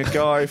it having a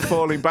guy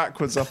falling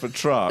backwards off a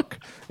truck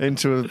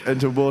into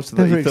water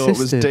that Never he thought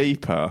was existed.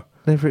 deeper.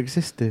 Never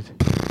existed.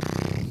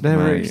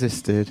 Never Mate.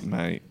 existed.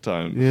 Mate,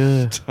 don't.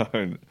 Yeah.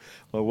 Don't.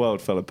 My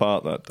world fell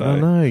apart that day. I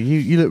know.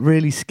 You look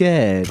really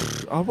scared.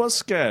 I was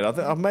scared. I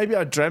think maybe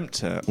I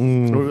dreamt it.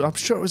 Mm. I'm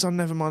sure it was on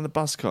Nevermind the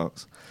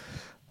Buzzcocks.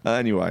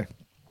 Anyway,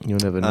 You'll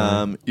never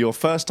know. your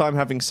first time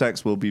having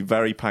sex will be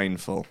very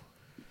painful.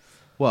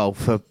 Well,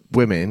 for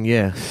women,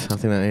 yes. I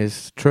think that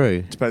is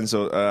true. Depends.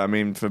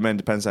 For men,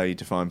 depends how you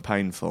define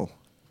painful.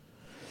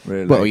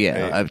 Really. Well,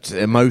 yeah.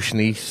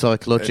 Emotionally,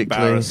 psychologically.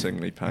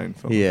 Embarrassingly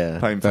painful. Yeah,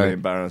 Painfully very-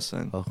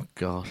 embarrassing. Oh,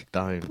 gosh.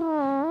 Don't.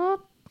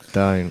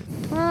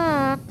 Don't.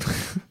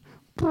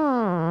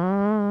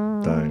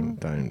 Don't.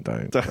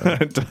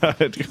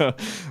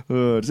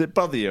 Does it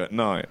bother you at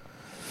night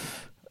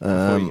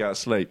before you go to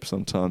sleep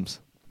sometimes?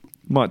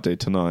 Might do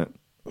tonight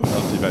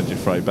after you've had your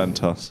Frey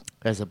Bentos.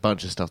 There's a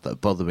bunch of stuff that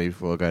bother me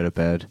before I go to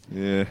bed.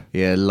 Yeah.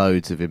 Yeah,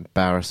 loads of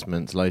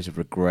embarrassments, loads of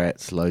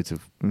regrets, loads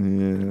of,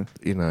 Yeah.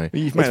 you know.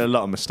 You've made a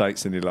lot of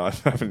mistakes in your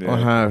life, haven't you? I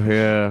have,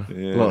 yeah.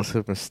 Yeah. Lots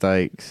of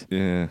mistakes.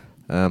 Yeah.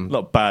 A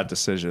lot of bad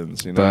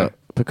decisions, you know. But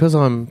because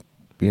I'm,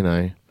 you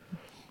know,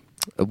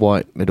 a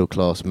white middle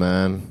class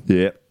man,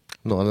 Yeah.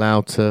 not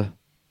allowed to.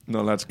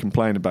 Not allowed to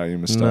complain about your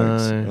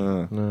mistakes.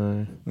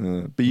 No.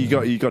 But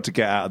you got to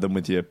get out of them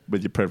with your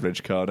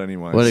privilege card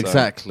anyway. Well, so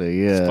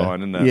exactly. Yeah. it's fine,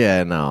 isn't it?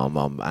 Yeah. No,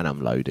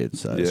 I'm loaded,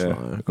 so it's Yeah,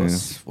 fine. I've got, yeah.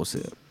 what's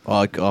it?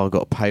 I got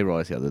a pay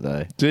rise the other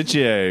day. Did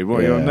you? What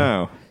are you on Yeah.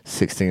 now?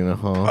 16 and a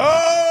half.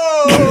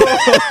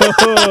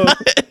 Oh!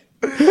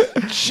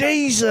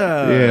 Jesus!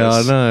 Yeah,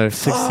 I know.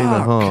 16 and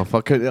a half. I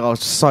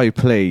was so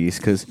pleased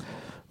because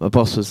my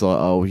boss was like,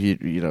 "Oh, you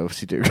know,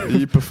 obviously do." Are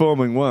you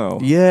performing well?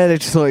 Yeah, they're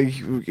just like,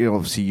 you know,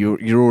 obviously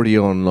you're already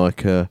on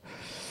like a.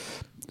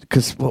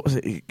 Because what was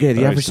it? Yeah,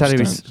 the Very average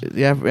salary is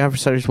average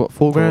salary is what,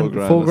 $4 grand?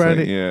 $4 grand, I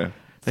think, yeah.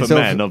 For It's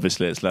men, also-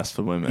 obviously, it's less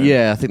for women.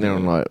 Yeah, I think they're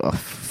on like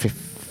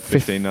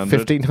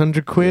 1,500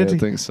 Yeah, quid. I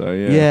think so,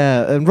 yeah.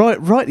 Yeah, and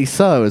rightly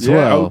so as Yeah,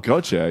 well. oh,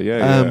 God,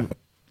 yeah.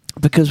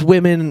 Because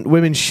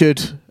women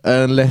should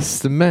earn less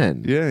than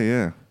men.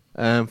 Yeah.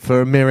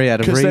 For a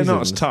myriad of Because reasons. they're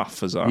not as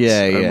tough as us.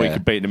 Yeah, And we yeah.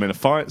 could beat them in a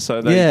fight,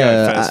 so there you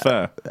go, fair's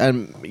fair.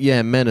 And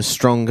yeah, men are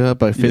stronger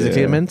both physically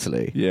Yeah. and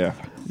mentally. Yeah.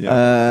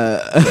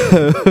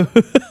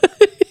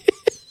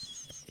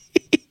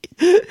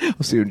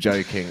 Obviously, I'm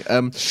joking.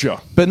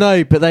 Sure. But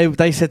no, but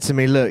they said to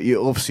me, "Look,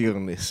 you're obviously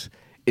on this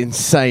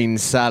insane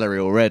salary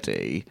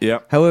already.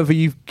 Yep. However,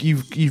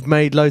 you've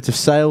made loads of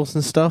sales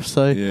and stuff,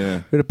 so Yeah.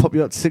 we're gonna pop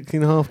you up to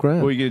 16.5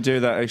 grand." What are you going to do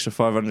with that extra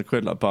 500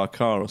 quid, like buy a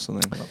car or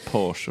something, like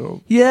Porsche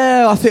or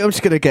Yeah, I think I'm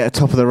just gonna get a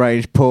top of the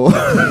range Porsche.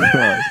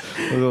 right,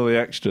 with all the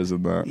extras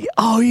and that?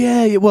 Oh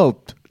yeah.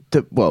 Well,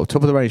 top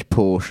of the range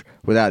Porsche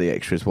without the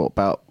extras. What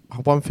about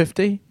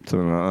 150?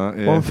 Something like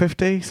that, yeah.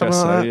 150? Something Guess like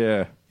so, that?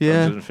 yeah. Yeah.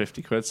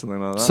 150 quid, something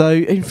like that. So,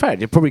 in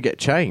fact, you'd probably get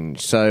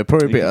change. So,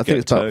 probably You be, could I think get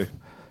it's about. two.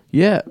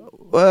 Yeah.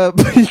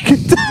 You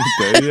could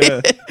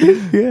Yeah.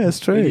 yeah, it's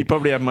true. You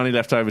probably have money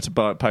left over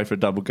to pay for a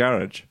double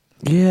garage.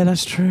 Yeah,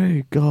 that's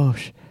true.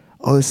 Gosh.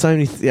 Oh, there's so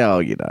many.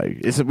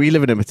 We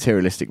live in a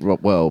materialistic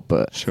world,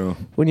 but Sure.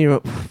 when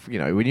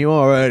when you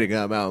are earning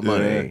that amount of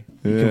money,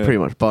 you Yeah. can pretty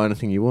much buy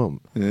anything you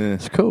want. Yeah.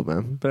 It's cool,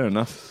 man. Fair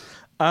enough.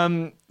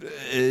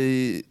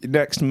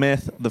 Next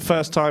myth: the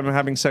first time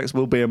having sex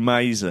will be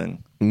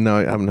amazing. No,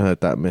 I haven't heard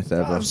that myth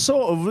ever. I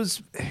sort of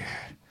was.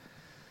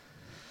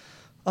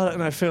 I don't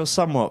know. Feels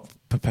somewhat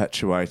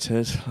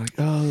perpetuated. Like,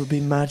 oh, it'll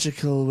be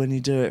magical when you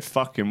do it.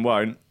 Fucking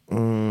won't.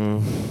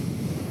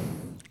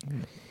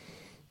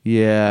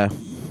 Yeah.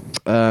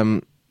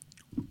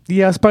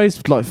 Yeah, I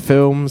suppose like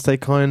films, they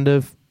kind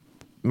of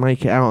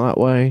make it out that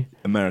way.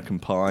 American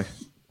Pie.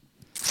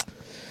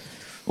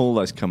 All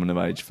those coming of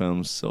age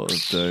films sort of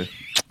do.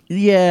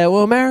 Yeah,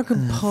 well,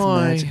 American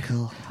Pie.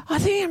 Magical. I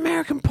think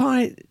American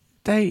Pie,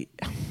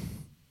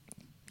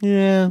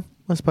 yeah,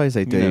 I suppose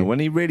they do. Yeah, when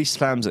he really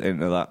slams it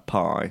into that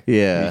pie,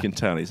 Yeah. you can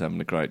tell he's having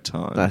a great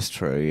time. That's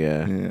true,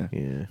 yeah. yeah.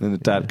 Yeah. Then the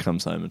dad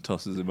comes home and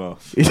tosses him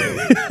off.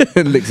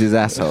 And licks his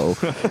asshole.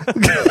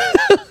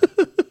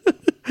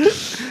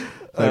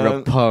 They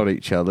rub pie on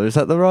each other. Is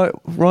that the right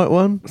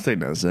one? I think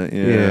that's it.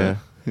 Yeah.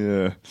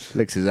 Yeah.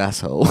 Licks his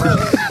asshole.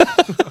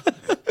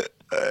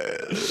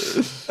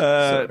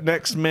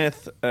 Next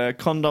myth: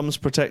 condoms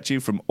protect you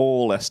from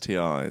all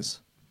STIs.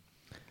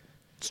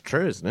 It's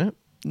true, isn't it?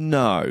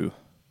 No,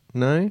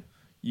 No?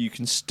 you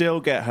can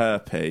still get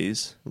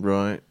herpes,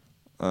 Right.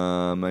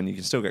 and you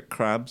can still get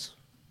crabs.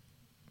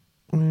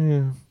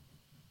 Yeah.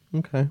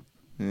 Okay.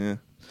 Yeah.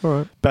 All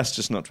right. Best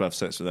just not to have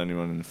sex with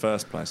anyone in the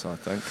first place, I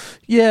think.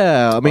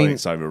 Yeah, I I mean, think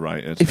it's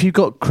overrated. if you've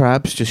got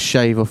crabs, just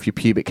shave off your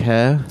pubic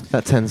hair.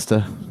 That tends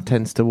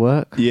to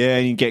work. Yeah,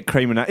 and you get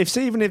cream and that. If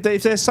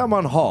there's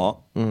someone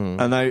hot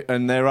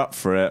and they're up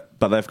for it,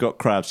 but they've got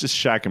crabs, just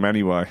shag them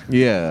anyway.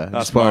 Yeah.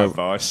 That's just my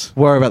advice.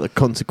 worry about the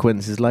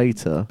consequences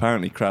later.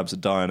 Apparently, crabs are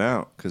dying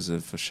out because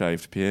of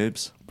shaved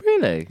pubes.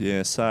 Really?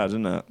 Yeah, sad,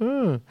 isn't it?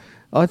 Oh.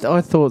 I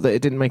thought that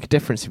it didn't make a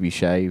difference if you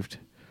shaved.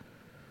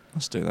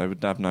 Must do. They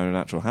would have no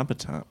natural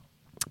habitat.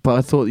 But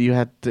I thought you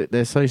had.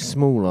 They're so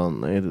small,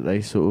 aren't they, that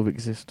they sort of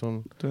exist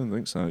on. Don't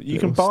think so. You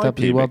Little can buy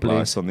stubbly pubic wobbly.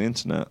 lice on the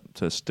internet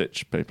to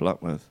stitch people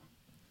up with.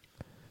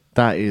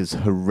 That is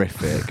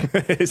horrific.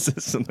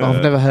 Isn't it?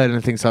 I've never heard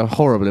anything so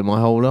horrible in my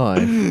whole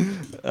life.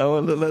 Oh,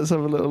 well, let's have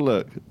a little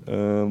look.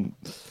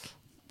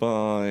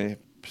 Buy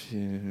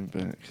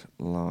pubic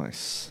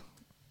lice.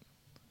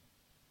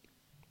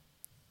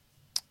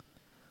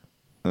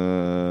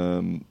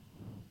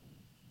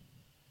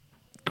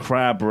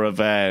 Crab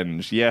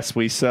revenge. Yes,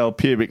 we sell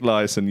pubic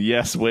lice, and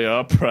yes, we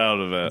are proud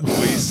of it.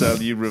 We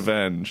sell you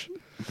revenge.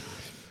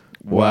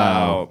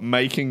 Wow.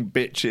 Making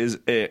bitches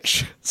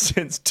itch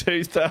since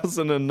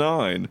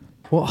 2009.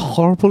 What a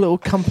horrible little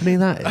company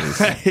that is.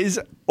 That is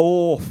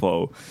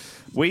awful.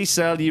 We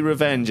sell you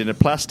revenge in a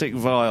plastic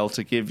vial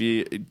to give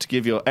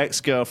your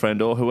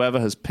ex-girlfriend or whoever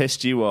has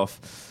pissed you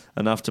off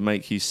enough to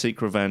make you seek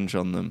revenge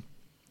on them.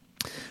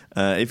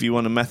 If you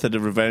want a method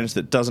of revenge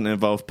that doesn't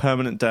involve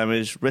permanent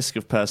damage, risk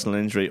of personal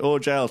injury, or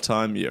jail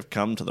time, you have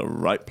come to the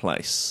right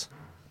place.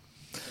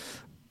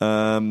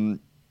 God,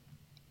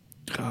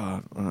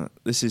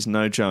 this is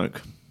no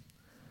joke.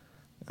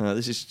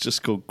 This is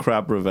just called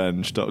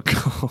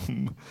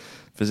crabrevenge.com.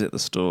 Visit the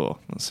store.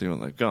 Let's see what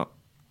they've got.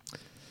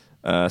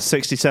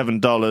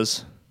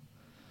 $67.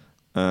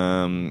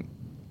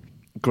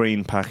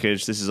 Green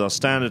package. This is our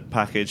standard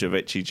package of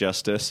Itchy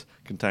Justice.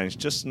 Contains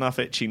just enough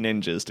itchy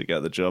ninjas to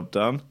get the job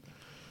done.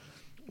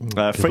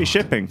 Free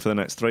shipping for the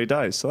next 3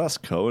 days. So that's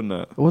cool, isn't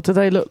it? What do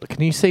they look?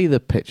 Can you see the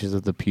pictures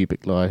of the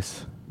pubic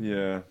lice?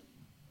 Yeah.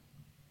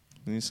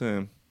 Can you see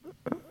them?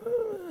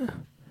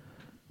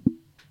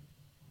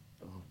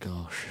 Oh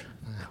gosh,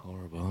 they're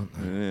horrible, aren't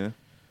they? Yeah.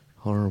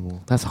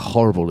 Horrible. That's a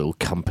horrible little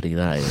company.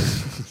 That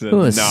is. It's a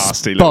What a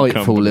nasty little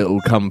spiteful company. little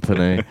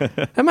company.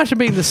 Imagine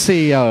being the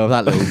CEO of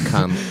that little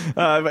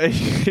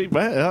cunt.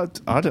 Well,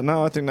 I don't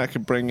know. I think that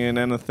could bring in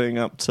anything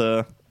up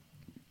to,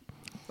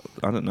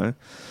 I don't know,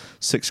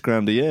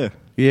 $6,000 a year.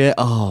 Yeah.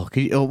 Oh.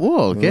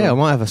 Whoa. Yeah. I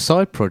might have a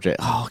side project.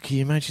 Oh. Can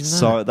you imagine that?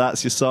 So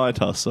that's your side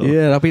hustle.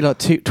 Yeah, that'd be like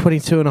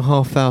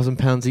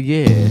 £22,500 a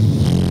year.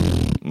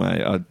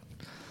 Mate,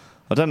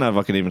 I don't know if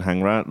I can even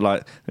hang around.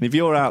 Like, and if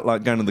you're out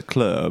like going to the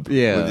club,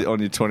 Yeah.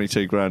 on your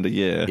 $22,000 a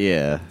year,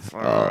 Yeah.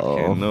 Fucking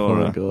Oh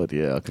Nora. my god.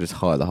 Yeah. I could just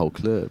hire the whole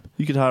club.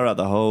 you could hire out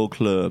the whole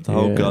club, the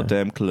whole Yeah.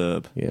 goddamn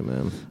club. Yeah,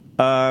 man.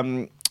 Are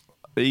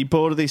you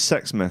bored of these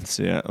sex myths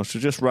yet, or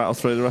should we just rattle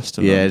through the rest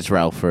of Yeah, them? just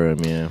rattle through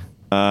them.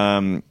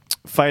 Yeah.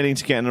 Failing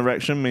to get an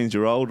erection means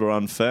you're old or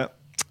unfit.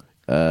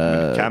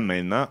 It can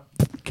mean that.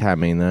 Can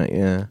mean that.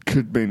 Yeah.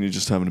 Could mean you're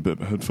just having a bit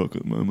of a head fuck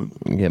at the moment.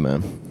 Yeah,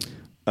 man.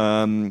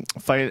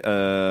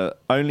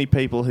 Only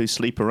people who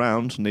sleep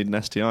around need an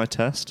STI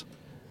test.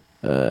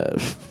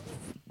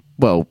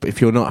 Well, if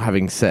you're not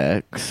having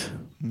sex,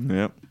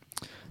 Yep.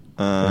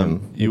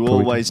 You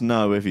probably always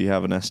know if you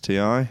have an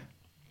STI.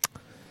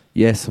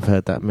 Yes, I've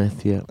heard that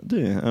myth. Yeah. Do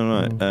you? All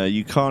right.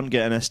 You can't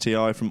get an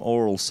STI from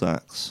oral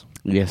sex.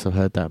 Yes, I've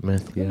heard that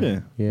myth.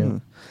 Yeah. Yeah.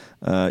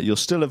 Yeah. You're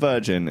still a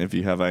virgin if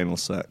you have anal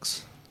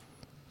sex.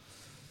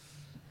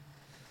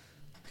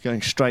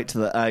 Going straight to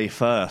the A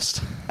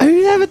first. Have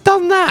you never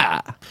done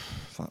that?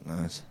 Fuck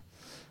knows.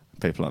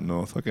 People up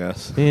north, I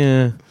guess.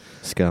 Yeah.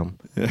 Scum.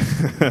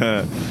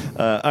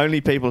 Only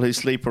people who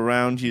sleep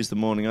around use the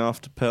morning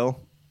after pill.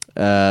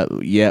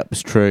 Yeah,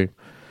 it's true.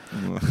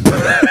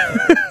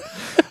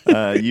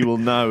 You will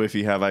know if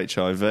you have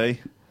HIV.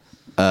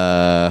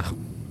 Don't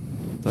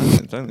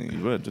think you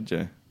would, did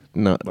you?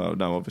 No. Well,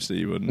 no, obviously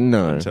you wouldn't.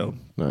 No. Until,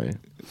 No.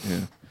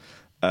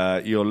 yeah.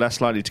 You're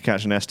less likely to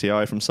catch an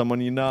STI from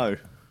someone you know.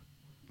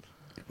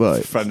 Well,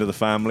 Friend of the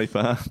family,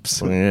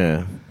 perhaps.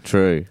 yeah,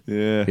 true.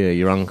 Yeah. Yeah,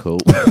 your uncle.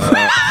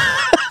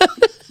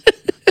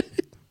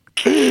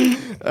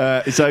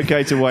 It's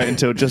okay to wait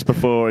until just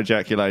before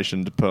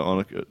ejaculation to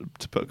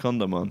put a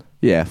condom on.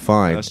 Yeah,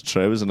 fine. That's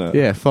true, isn't it?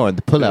 Yeah, fine.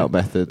 The pull-out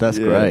method. That's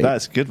Yeah, great.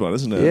 That's a good one,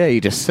 isn't it? Yeah, you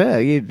just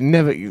say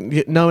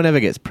no one ever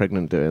gets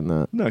pregnant doing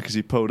that. No, because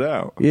you pulled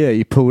out. Yeah,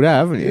 you pulled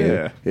out, haven't you?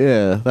 Yeah.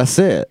 Yeah, that's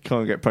it.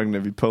 Can't get pregnant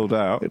if you pulled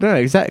out. No,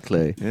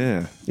 exactly.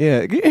 Yeah.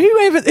 Yeah.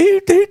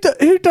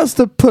 Who does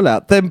the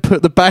pull-out, then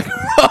put the bag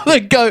on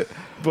and go?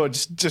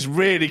 But just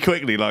really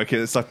quickly, like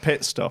it's like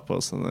pit stop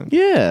or something.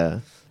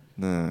 Yeah.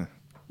 No.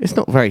 It's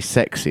not very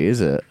sexy,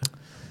 is it?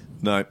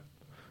 No.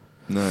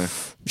 Oh,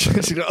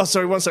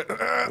 sorry, 1 sec.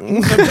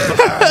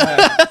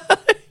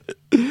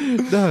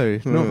 No,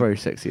 not very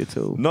sexy at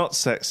all. Not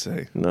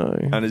sexy. No.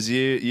 And as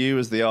you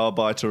as the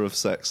arbiter of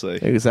sexy.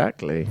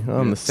 Exactly.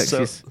 I'm the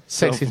sexiest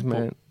Self-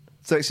 man.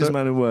 Sexiest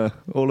man in where?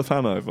 All of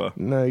Hanover.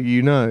 No,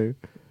 you know.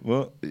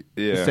 What? The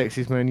Yeah.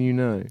 sexiest man you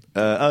know.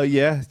 Oh,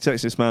 yeah.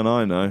 Sexiest man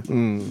I know.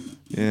 Mm.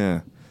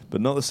 Yeah. But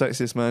not the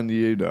sexiest man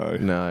you know.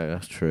 No,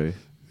 that's true.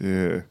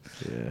 Yeah.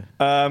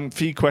 Yeah.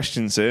 Few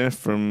questions here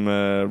from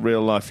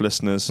real life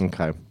listeners.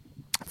 Okay.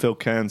 Phil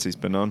Cairnsey's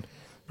been on.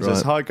 He Right.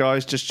 says, "Hi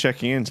guys, just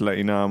checking in to let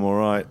you know I'm all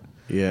right."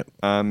 Yeah.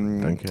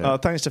 Okay.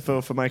 Thanks to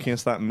Phil for making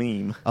us that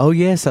meme. Oh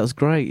yes, that was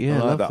great. Yeah, I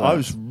like love that. I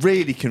was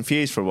really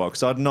confused for a while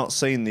because I'd not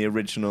seen the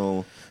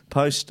original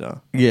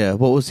poster. Yeah.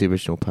 What was the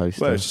original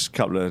poster? Well, it was just a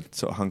couple of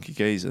sort of hunky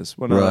geezers.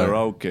 Well, no, Right. they were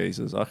old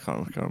geezers. I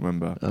can't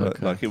remember. But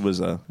Okay. like it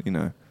was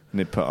and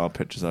they'd put our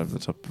pictures over the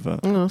top of it.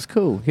 Oh, that's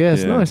cool. Yeah,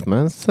 it's Yeah. nice,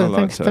 man. So I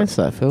liked thanks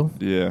for that, Phil.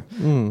 Yeah.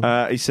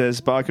 Mm. He says,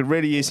 but I could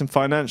really use some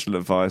financial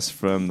advice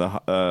from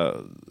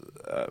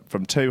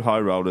from two high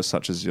rollers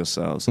such as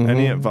yourselves.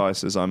 Any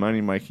advice, as I'm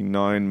only making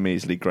 9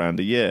 measly grand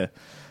a year.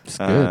 It's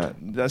good.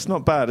 That's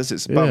not bad, is it?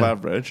 It's above Yeah.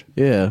 average.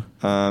 Yeah.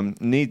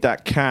 Need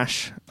that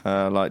cash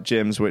like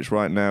Jim's, which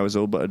right now is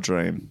all but a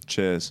dream.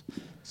 Cheers.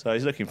 So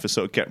he's looking for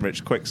sort of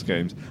get-rich-quick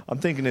schemes. I'm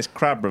thinking this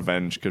crab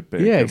revenge could be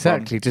a Yeah, good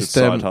exactly. one. Good Just,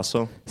 side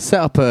hustle. Set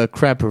up a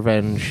crab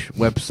revenge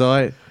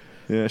website.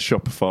 Yeah,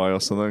 Shopify or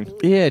something.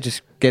 Yeah,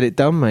 just get it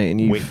done, mate. And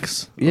you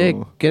Wix. Yeah,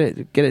 or get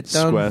it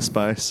done.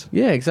 Squarespace.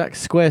 Yeah, exactly.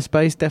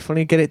 Squarespace,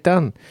 definitely get it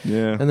done.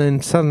 Yeah. And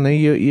then suddenly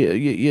you're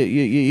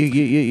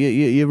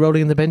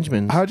rolling in the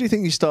Benjamins. How do you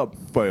think you start?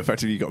 Well,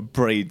 effectively, you've got to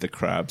breed the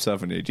crabs,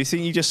 haven't you? Do you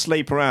think you just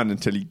sleep around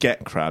until you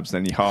get crabs,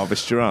 then you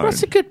harvest your own?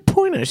 That's a good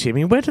point, actually. I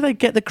mean, where do they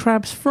get the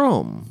crabs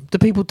from? Do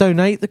people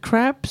donate the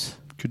crabs?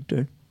 Could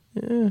do.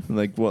 Yeah.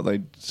 Like what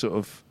they sort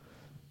of,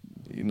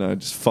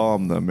 just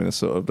farm them in a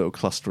sort of little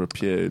cluster of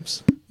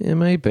pubes. Yeah,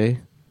 maybe.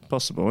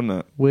 Possible, isn't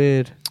it?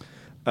 Weird.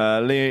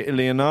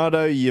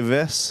 Leonardo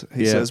Yves,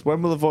 he Yeah. says,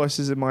 when will the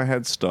voices in my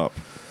head stop?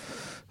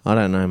 I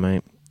don't know,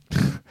 mate.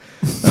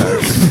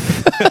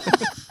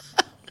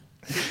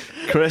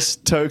 Chris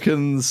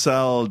Token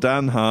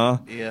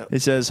Saldanha, Yeah. he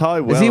says, hi,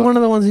 Will. Is he one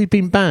of the ones who's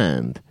been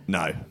banned?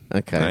 No.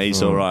 Okay. No,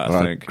 he's all right,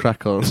 I think.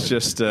 Crack on. It's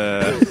just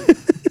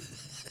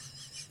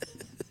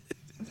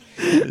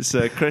it's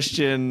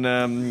Christian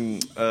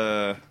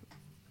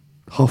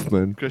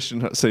Hoffman.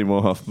 Christian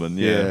Seymour Hoffman.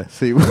 Yeah.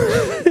 See,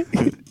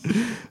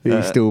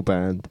 he's still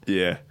banned.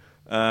 Yeah.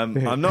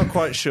 I'm not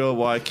quite sure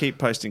why I keep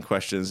posting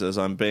questions, as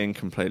I'm being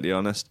completely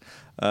honest.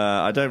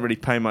 I don't really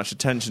pay much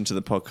attention to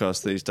the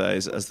podcast these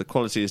days, as the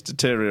quality has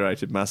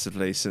deteriorated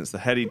massively since the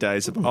heady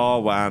days of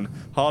R1,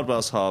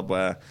 Hardwell's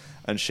Hardware,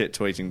 and shit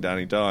tweeting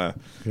Danny Dyer.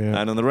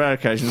 Yeah. And on the rare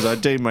occasions I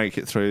do make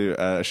it through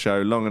a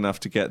show long enough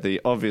to get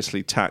the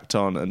obviously tacked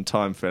on and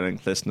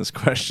time-filling listeners'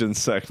 questions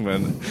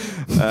segment,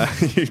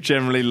 you've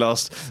generally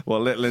lost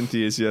what little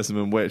enthusiasm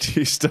and wit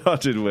you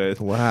started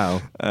with.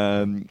 Wow.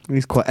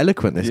 He's quite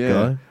eloquent, this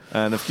guy.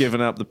 And have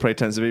given up the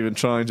pretense of even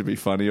trying to be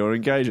funny or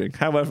engaging.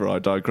 However, I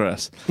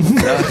digress.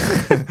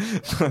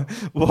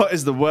 What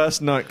is the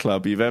worst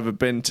nightclub you've ever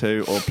been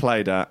to or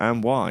played at,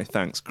 and why?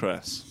 Thanks,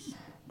 Chris.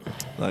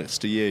 Thanks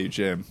to you,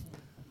 Jim.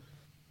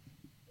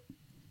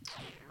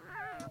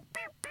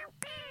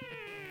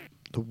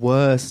 The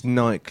worst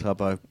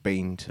nightclub I've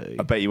been to.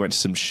 I bet you went to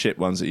some shit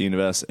ones at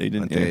university,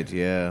 didn't I you? did,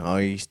 yeah.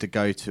 I used to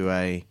go to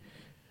a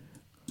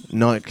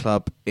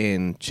nightclub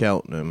in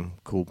Cheltenham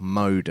called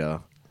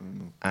Moda,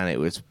 and it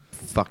was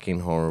fucking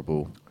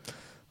horrible.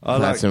 I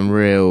I've like- had some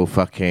real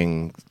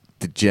fucking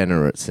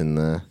degenerates in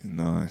there.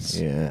 Nice.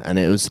 Yeah, and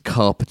it was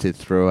carpeted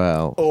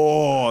throughout.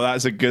 Oh,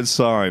 that's a good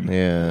sign.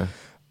 Yeah.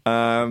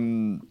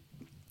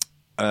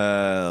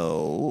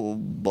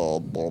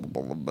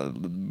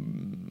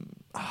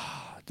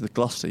 The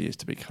Gloucester used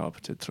to be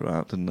carpeted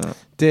throughout, didn't it?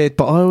 Did,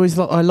 but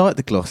I like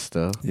the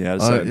Gloucester. Yeah,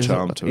 there's a certain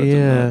charm to it. Yeah.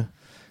 Didn't it?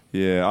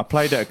 Yeah, I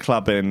played at a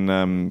club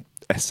in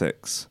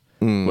Essex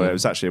where it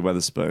was actually a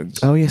Wetherspoons.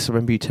 Oh yes, I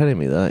remember you telling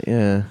me that.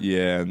 Yeah.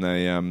 Yeah, and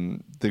they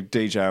the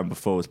DJ on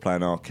before was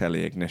playing R.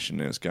 Kelly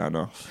Ignition. It was going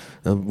off.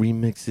 A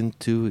remix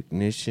into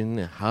Ignition,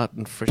 hot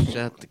and fresh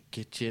out the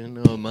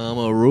kitchen. Oh,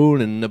 mama,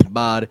 rolling the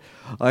body.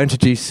 I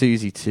introduced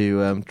Susie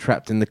to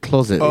Trapped in the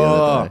Closet the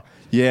other day.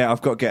 Yeah,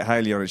 I've got to get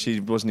Hayley on it.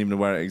 She wasn't even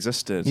aware it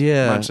existed.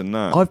 Yeah, Imagine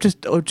that.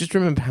 I just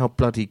remember how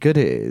bloody good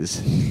it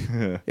is.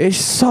 It's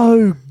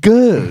so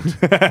good.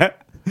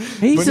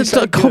 He's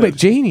When a comic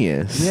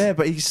genius. Yeah,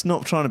 but he's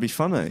not trying to be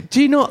funny.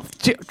 Do you not?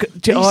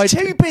 He's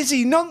too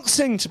busy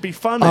noncing to be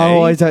funny.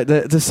 Oh, I don't.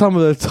 There's some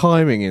of the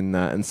timing in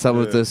that, and some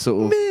of the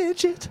sort of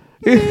midget.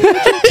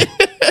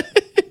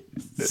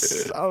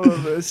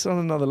 It's on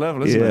another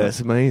level, isn't yeah, it?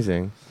 it's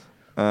amazing.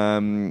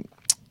 And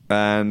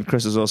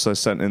Chris has also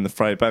sent in the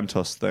Frey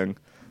Bentos thing.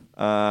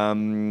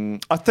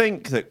 I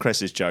think that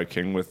Chris is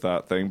joking with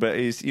that thing, but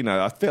he's,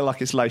 I feel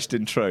like it's laced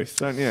in truth,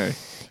 don't you?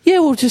 Yeah,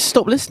 well, just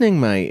stop listening,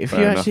 mate. If Fair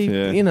you enough, actually,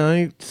 yeah.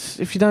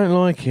 if you don't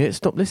like it,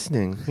 stop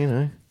listening.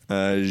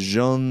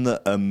 Jean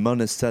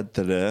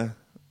Monessadre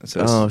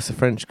says, Oh, it's a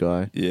French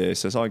guy. yeah, he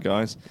says, hi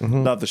guys,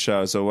 love the show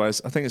as always.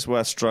 I think it's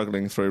worth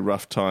struggling through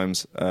rough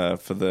times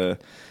for the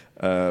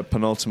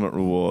penultimate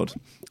reward.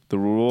 The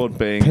reward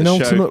being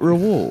Penultimate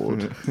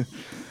reward.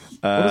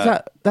 What does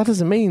that? That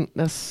doesn't mean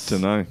that's.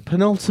 Dunno.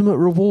 Penultimate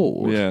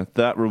reward. Yeah,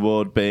 that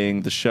reward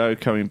being the show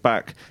coming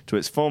back to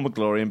its former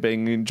glory and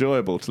being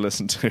enjoyable to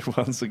listen to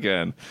once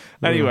again.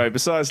 Anyway,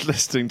 besides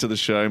listening to the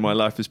show, my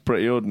life is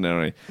pretty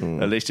ordinary.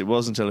 At least it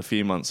was until a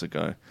few months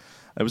ago.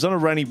 It was on a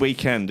rainy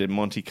weekend in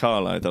Monte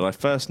Carlo that I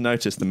first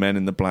noticed the men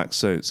in the black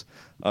suits.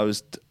 I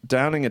was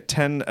downing a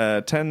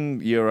 10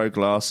 euro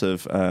glass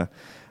of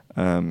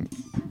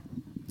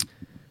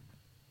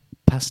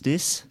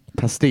pastis.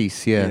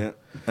 Pastis, yeah.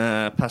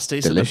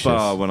 Pastis Delicious. at the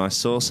bar when I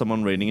saw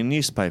someone reading a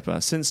newspaper.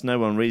 Since no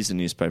one reads a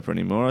newspaper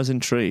anymore, I was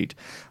intrigued.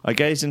 I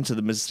gazed into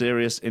the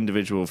mysterious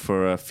individual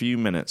for a few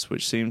minutes,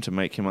 which seemed to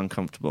make him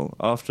uncomfortable.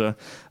 After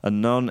a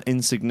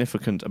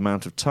non-insignificant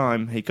amount of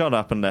time, he got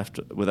up and left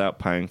without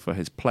paying for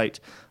his plate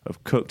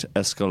of cooked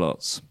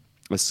escalots.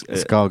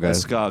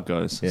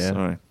 Escargots. Yeah.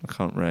 Sorry, I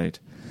can't read.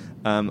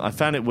 I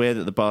found it weird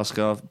that the bar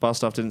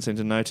staff didn't seem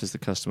to notice the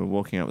customer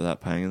walking out without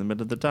paying in the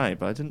middle of the day,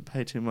 but I didn't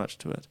pay too much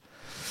to it.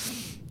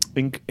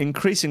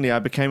 Increasingly, I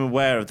became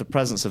aware of the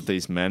presence of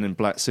these men in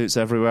black suits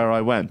everywhere I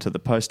went, at the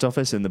post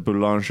office, in the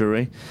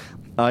boulangerie.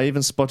 I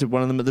even spotted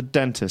one of them at the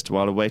dentist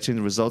while awaiting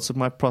the results of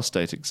my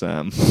prostate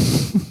exam.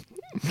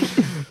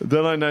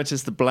 Then I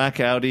noticed the black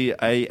Audi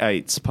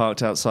A8s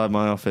parked outside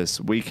my office,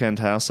 weekend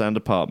house and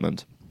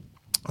apartment.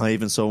 I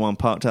even saw one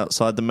parked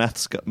outside the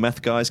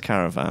meth guy's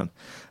caravan.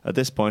 At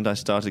this point, I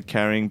started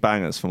carrying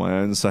bangers for my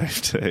own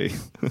safety.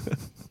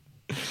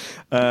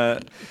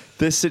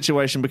 This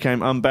situation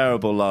became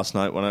unbearable last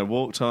night when I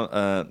walked in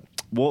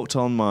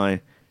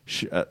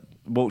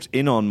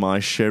on my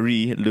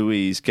Cherie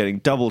Louise getting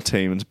double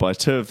teamed by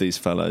two of these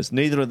fellows.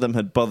 Neither of them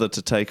had bothered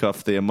to take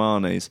off the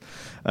Armanis.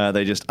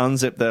 They just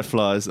unzipped their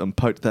flyers and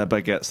poked their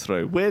baguettes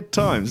through. Weird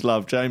times,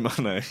 love, J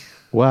Money.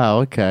 Wow.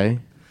 Okay.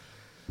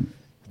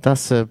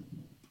 That's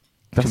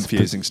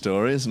Confusing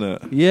story, isn't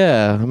it?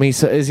 Yeah. I mean,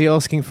 so is he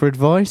asking for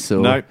advice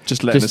or No,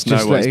 just letting us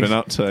know what he's been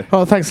up to.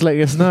 Oh, thanks for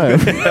letting us know.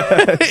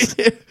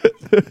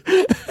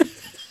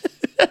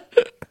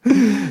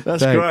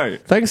 That's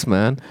great. Thanks,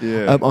 man.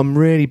 Yeah. I'm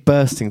really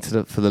bursting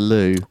for the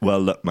loo. Well,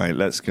 look, mate,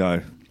 let's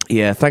go.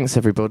 Yeah. Thanks,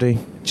 everybody.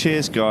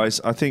 Cheers, guys.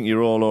 I think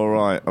you're all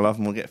right. I love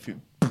them. We'll get a few.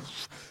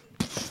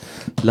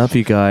 Love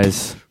you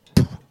guys.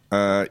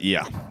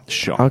 Yeah,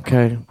 sure.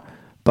 Okay.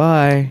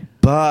 Bye.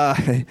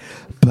 Bye.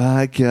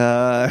 Bye,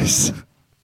 guys.